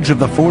 the age of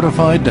the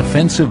fortified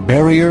defensive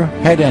barrier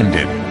had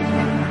ended.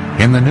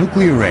 In the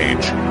nuclear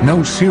age,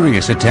 no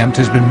serious attempt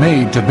has been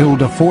made to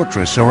build a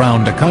fortress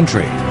around a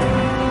country.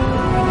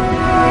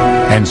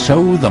 And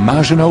so the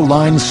Maginot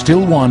Line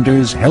still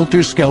wanders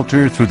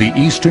helter-skelter through the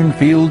eastern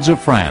fields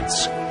of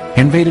France,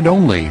 invaded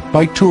only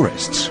by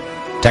tourists.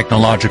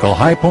 Technological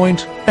high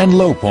point and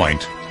low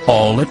point,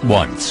 all at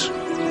once.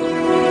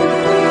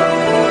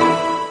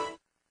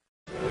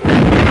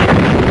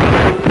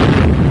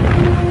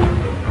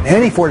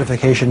 Any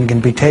fortification can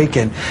be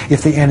taken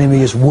if the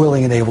enemy is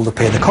willing and able to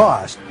pay the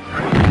cost.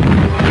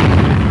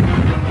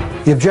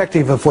 The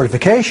objective of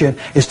fortification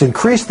is to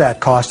increase that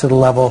cost to the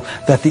level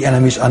that the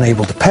enemy is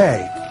unable to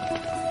pay.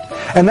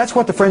 And that's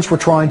what the French were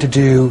trying to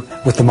do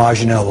with the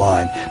Maginot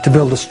Line, to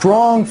build a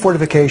strong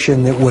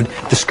fortification that would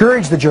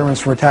discourage the Germans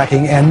from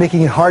attacking and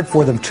making it hard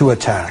for them to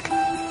attack.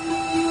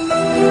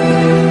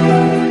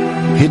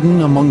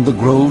 Hidden among the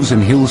groves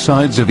and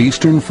hillsides of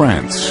eastern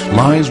France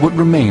lies what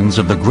remains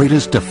of the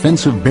greatest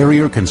defensive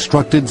barrier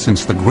constructed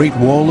since the Great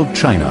Wall of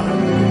China.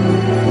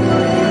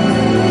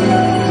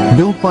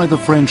 Built by the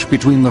French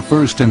between the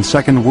First and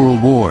Second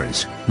World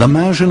Wars, the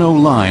Maginot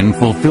Line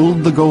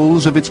fulfilled the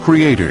goals of its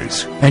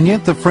creators, and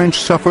yet the French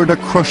suffered a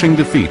crushing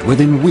defeat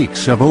within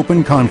weeks of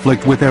open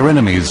conflict with their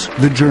enemies,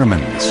 the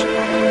Germans.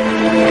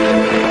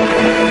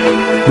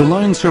 The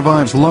line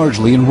survives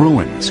largely in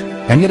ruins,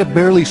 and yet it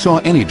barely saw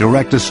any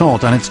direct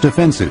assault on its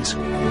defenses.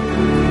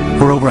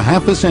 For over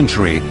half a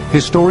century,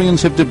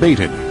 historians have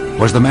debated,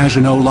 was the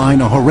Maginot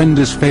Line a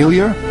horrendous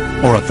failure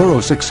or a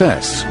thorough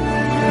success?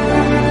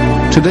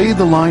 Today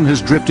the line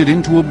has drifted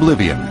into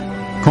oblivion,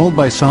 called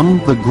by some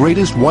the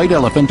greatest white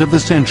elephant of the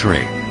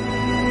century.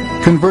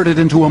 Converted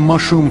into a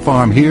mushroom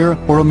farm here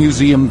or a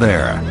museum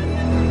there.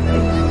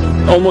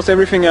 Almost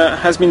everything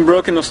has been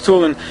broken or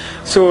stolen,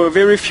 so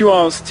very few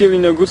are still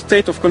in a good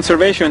state of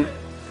conservation.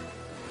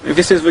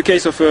 This is the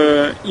case of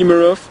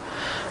Imerov,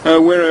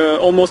 where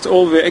almost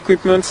all the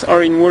equipments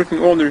are in working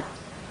order.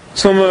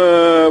 Some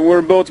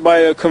were bought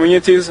by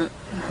communities,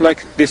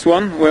 like this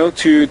one, well,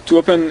 to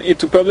open it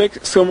to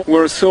public. Some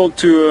were sold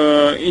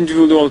to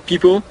individual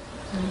people,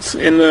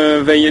 and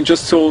they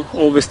just sold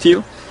all the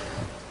steel.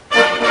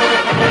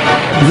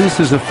 This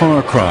is a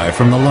far cry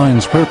from the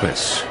line's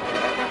purpose.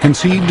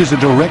 Conceived as a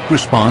direct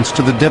response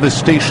to the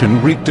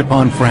devastation wreaked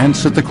upon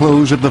France at the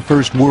close of the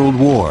First World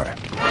War.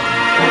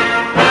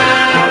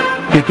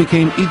 It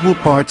became equal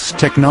parts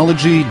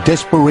technology,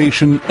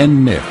 desperation,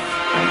 and myth.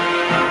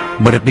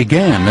 But it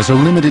began as a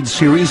limited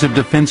series of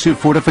defensive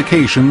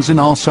fortifications in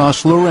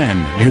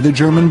Alsace-Lorraine, near the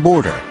German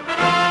border,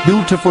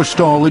 built to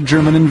forestall a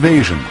German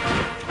invasion.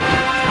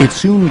 It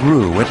soon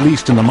grew, at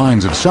least in the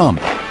minds of some,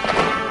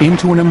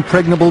 into an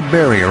impregnable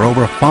barrier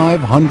over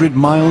 500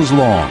 miles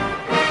long,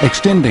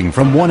 extending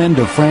from one end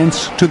of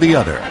France to the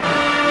other.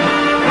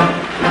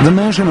 The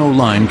Maginot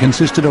Line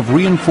consisted of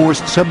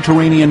reinforced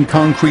subterranean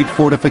concrete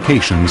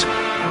fortifications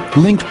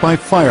linked by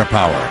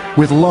firepower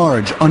with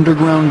large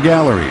underground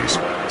galleries,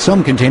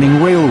 some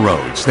containing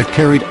railroads that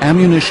carried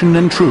ammunition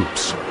and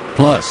troops,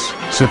 plus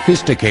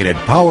sophisticated,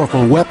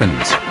 powerful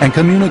weapons and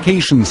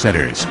communication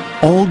centers,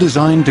 all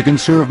designed to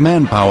conserve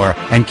manpower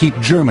and keep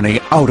Germany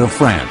out of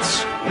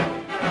France.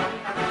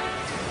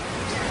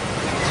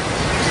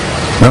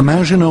 The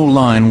Maginot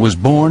Line was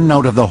born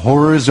out of the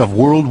horrors of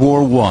World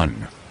War I,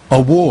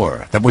 a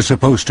war that was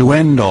supposed to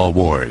end all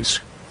wars.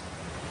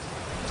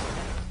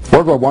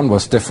 World War I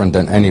was different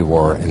than any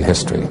war in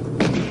history.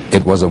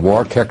 It was a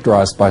war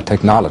characterized by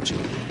technology,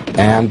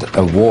 and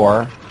a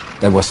war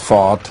that was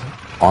fought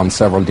on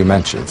several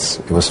dimensions.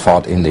 It was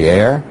fought in the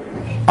air,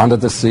 under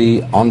the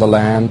sea, on the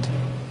land,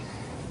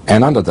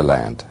 and under the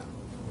land.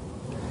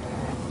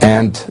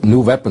 And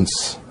new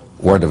weapons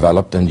were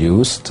developed and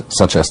used,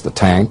 such as the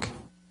tank.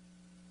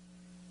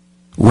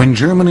 When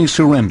Germany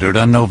surrendered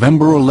on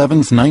November 11,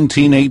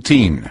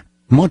 1918,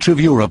 much of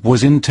Europe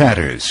was in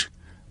tatters.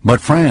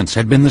 But France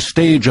had been the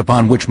stage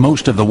upon which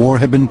most of the war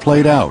had been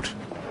played out.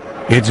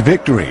 Its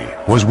victory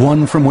was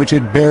one from which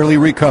it barely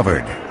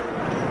recovered.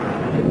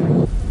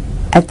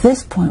 At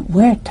this point,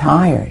 we're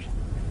tired.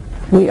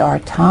 We are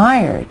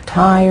tired.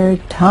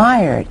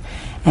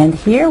 And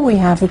here we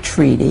have a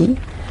treaty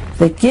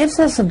that gives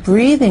us a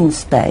breathing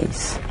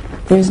space.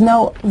 There's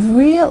no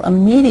real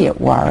immediate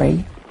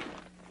worry.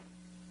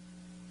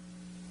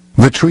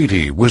 The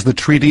treaty was the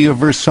Treaty of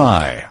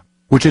Versailles,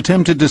 which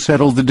attempted to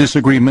settle the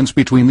disagreements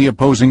between the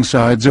opposing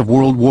sides of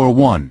World War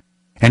I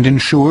and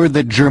ensured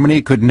that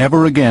Germany could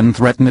never again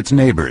threaten its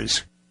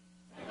neighbors.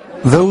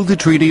 Though the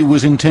treaty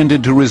was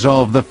intended to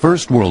resolve the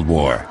First World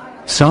War,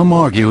 some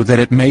argue that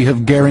it may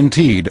have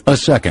guaranteed a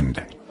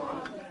second.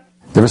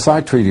 The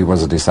Versailles Treaty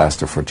was a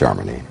disaster for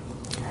Germany,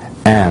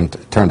 and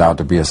turned out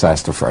to be a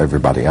disaster for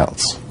everybody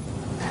else.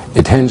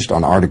 It hinged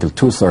on Article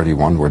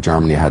 231, where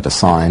Germany had to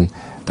sign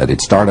that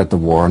it started the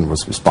war and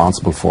was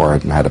responsible for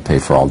it and had to pay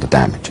for all the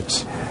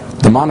damages.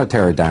 The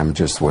monetary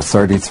damages were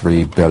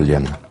 33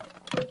 billion.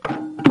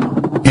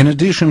 In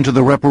addition to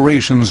the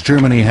reparations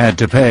Germany had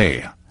to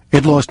pay,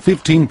 it lost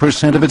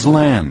 15% of its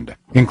land,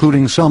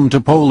 including some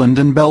to Poland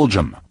and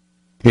Belgium.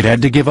 It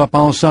had to give up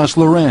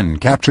Alsace-Lorraine,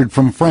 captured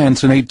from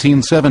France in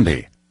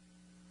 1870.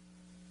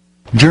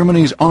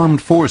 Germany's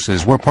armed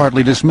forces were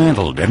partly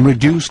dismantled and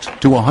reduced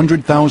to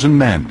 100,000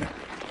 men.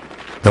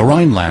 The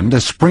Rhineland,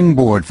 a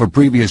springboard for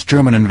previous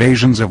German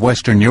invasions of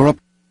Western Europe,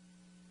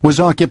 was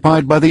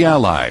occupied by the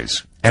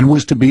Allies and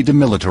was to be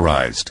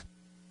demilitarized.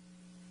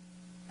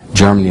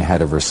 Germany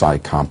had a Versailles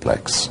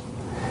complex.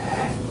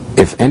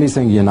 If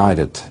anything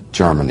united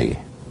Germany,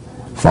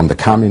 from the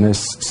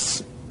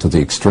communists to the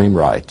extreme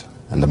right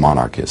and the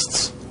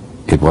monarchists,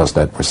 it was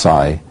that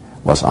Versailles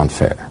was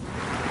unfair.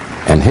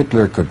 And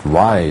Hitler could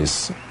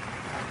rise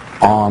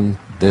on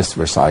this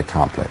Versailles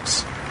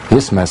complex.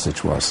 His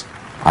message was,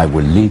 I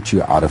will lead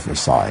you out of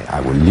Versailles. I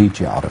will lead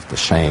you out of the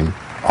shame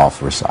of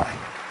Versailles.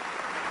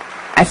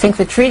 I think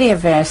the Treaty of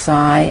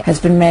Versailles has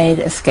been made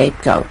a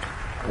scapegoat.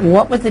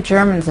 What would the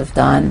Germans have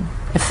done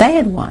if they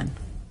had won?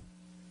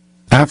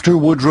 After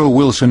Woodrow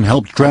Wilson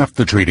helped draft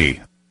the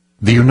treaty,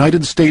 the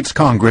United States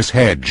Congress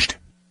hedged.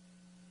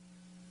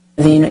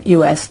 The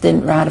U.S.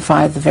 didn't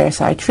ratify the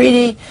Versailles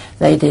Treaty.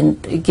 They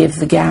didn't give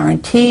the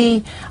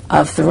guarantee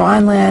of the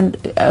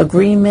Rhineland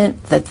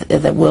agreement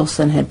that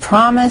Wilson had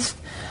promised,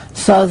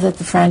 so that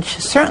the French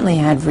certainly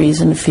had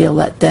reason to feel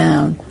let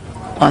down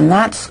on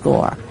that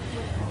score.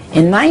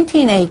 In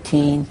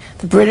 1918,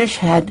 the British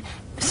had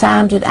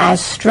sounded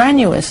as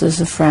strenuous as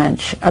the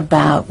French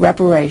about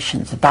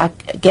reparations, about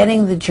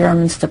getting the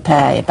Germans to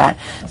pay, about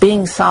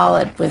being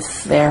solid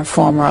with their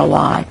former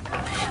ally.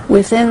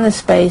 Within the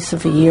space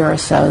of a year or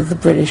so, the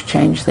British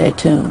changed their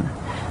tune.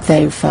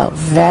 They felt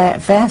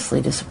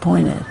vastly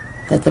disappointed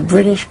that the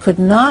British could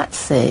not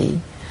see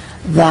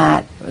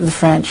that the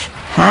French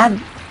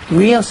had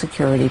real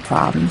security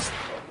problems.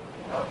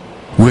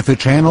 With the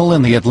Channel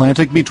and the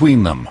Atlantic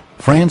between them,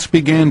 France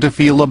began to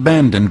feel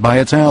abandoned by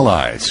its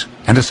allies,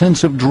 and a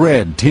sense of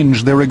dread tinged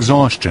their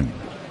exhaustion.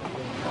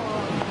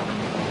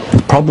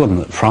 The problem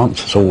that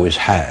France has always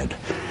had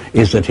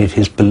is that it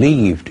has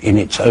believed in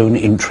its own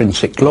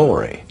intrinsic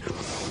glory,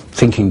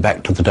 thinking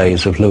back to the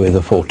days of Louis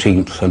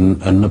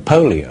XIV and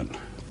Napoleon.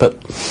 But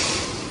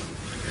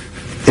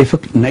if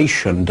a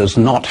nation does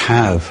not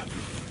have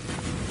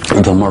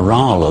the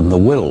morale and the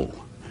will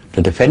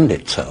to defend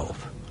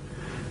itself,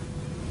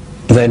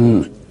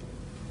 then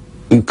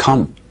you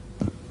can't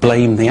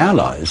blame the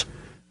Allies.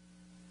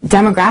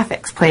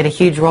 Demographics played a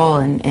huge role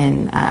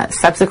in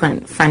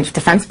subsequent French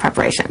defense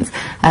preparations.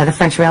 The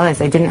French realized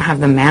they didn't have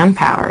the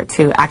manpower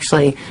to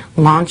actually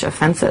launch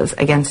offensives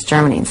against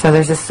Germany. So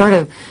there's this sort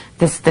of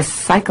this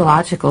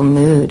psychological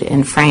mood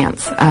in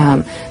France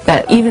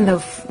that even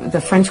though the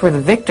French were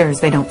the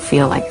victors, they don't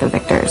feel like the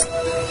victors.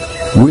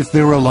 With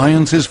their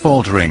alliances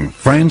faltering,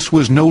 France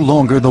was no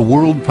longer the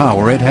world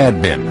power it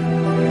had been.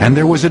 And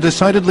there was a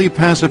decidedly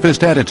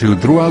pacifist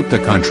attitude throughout the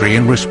country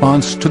in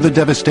response to the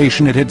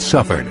devastation it had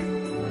suffered.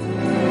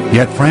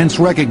 Yet France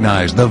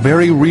recognized the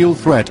very real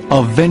threat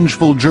a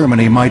vengeful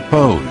Germany might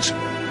pose.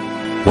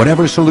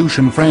 whatever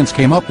solution France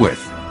came up with,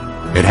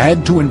 it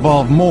had to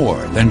involve more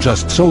than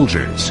just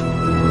soldiers.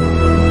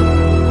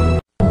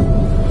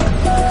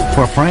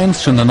 For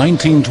France in the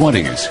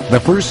 1920s, the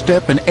first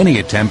step in any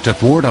attempt to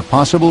thwart a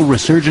possible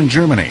resurgent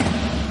Germany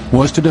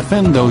was to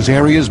defend those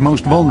areas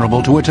most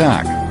vulnerable to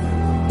attack.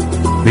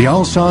 The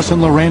Alsace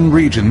and Lorraine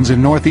regions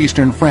in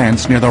northeastern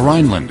France near the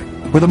Rhineland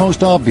were the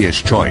most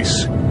obvious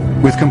choice,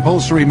 with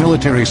compulsory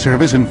military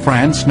service in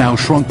France now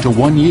shrunk to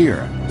 1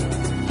 year,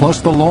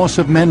 plus the loss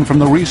of men from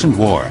the recent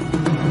war.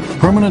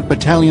 Permanent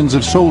battalions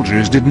of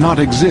soldiers did not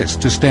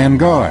exist to stand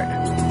guard.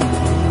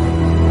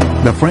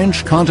 The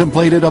French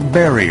contemplated a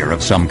barrier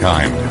of some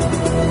kind.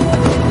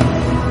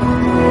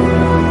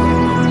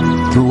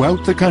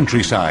 Throughout the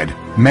countryside,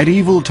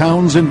 medieval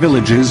towns and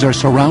villages are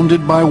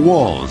surrounded by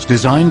walls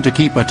designed to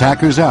keep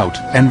attackers out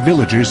and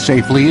villagers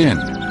safely in.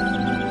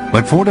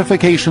 But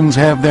fortifications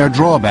have their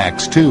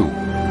drawbacks too.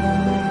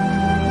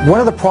 One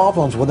of the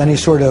problems with any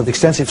sort of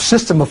extensive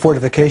system of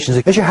fortifications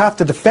is you have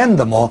to defend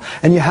them all,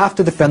 and you have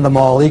to defend them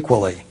all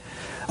equally.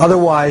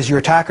 Otherwise, your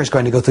attacker is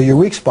going to go through your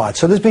weak spots.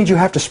 So this means you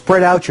have to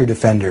spread out your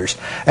defenders.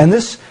 And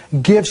this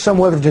gives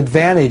somewhat of an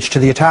advantage to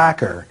the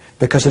attacker,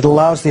 because it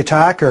allows the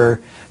attacker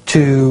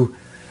to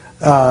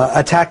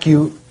attack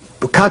you,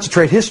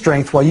 concentrate his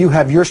strength while you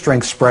have your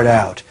strength spread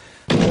out.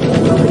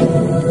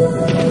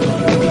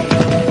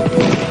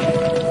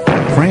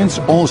 France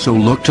also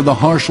looked to the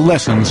harsh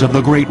lessons of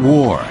the Great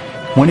War,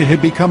 when it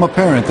had become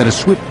apparent that a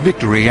swift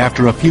victory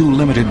after a few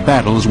limited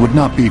battles would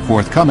not be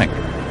forthcoming.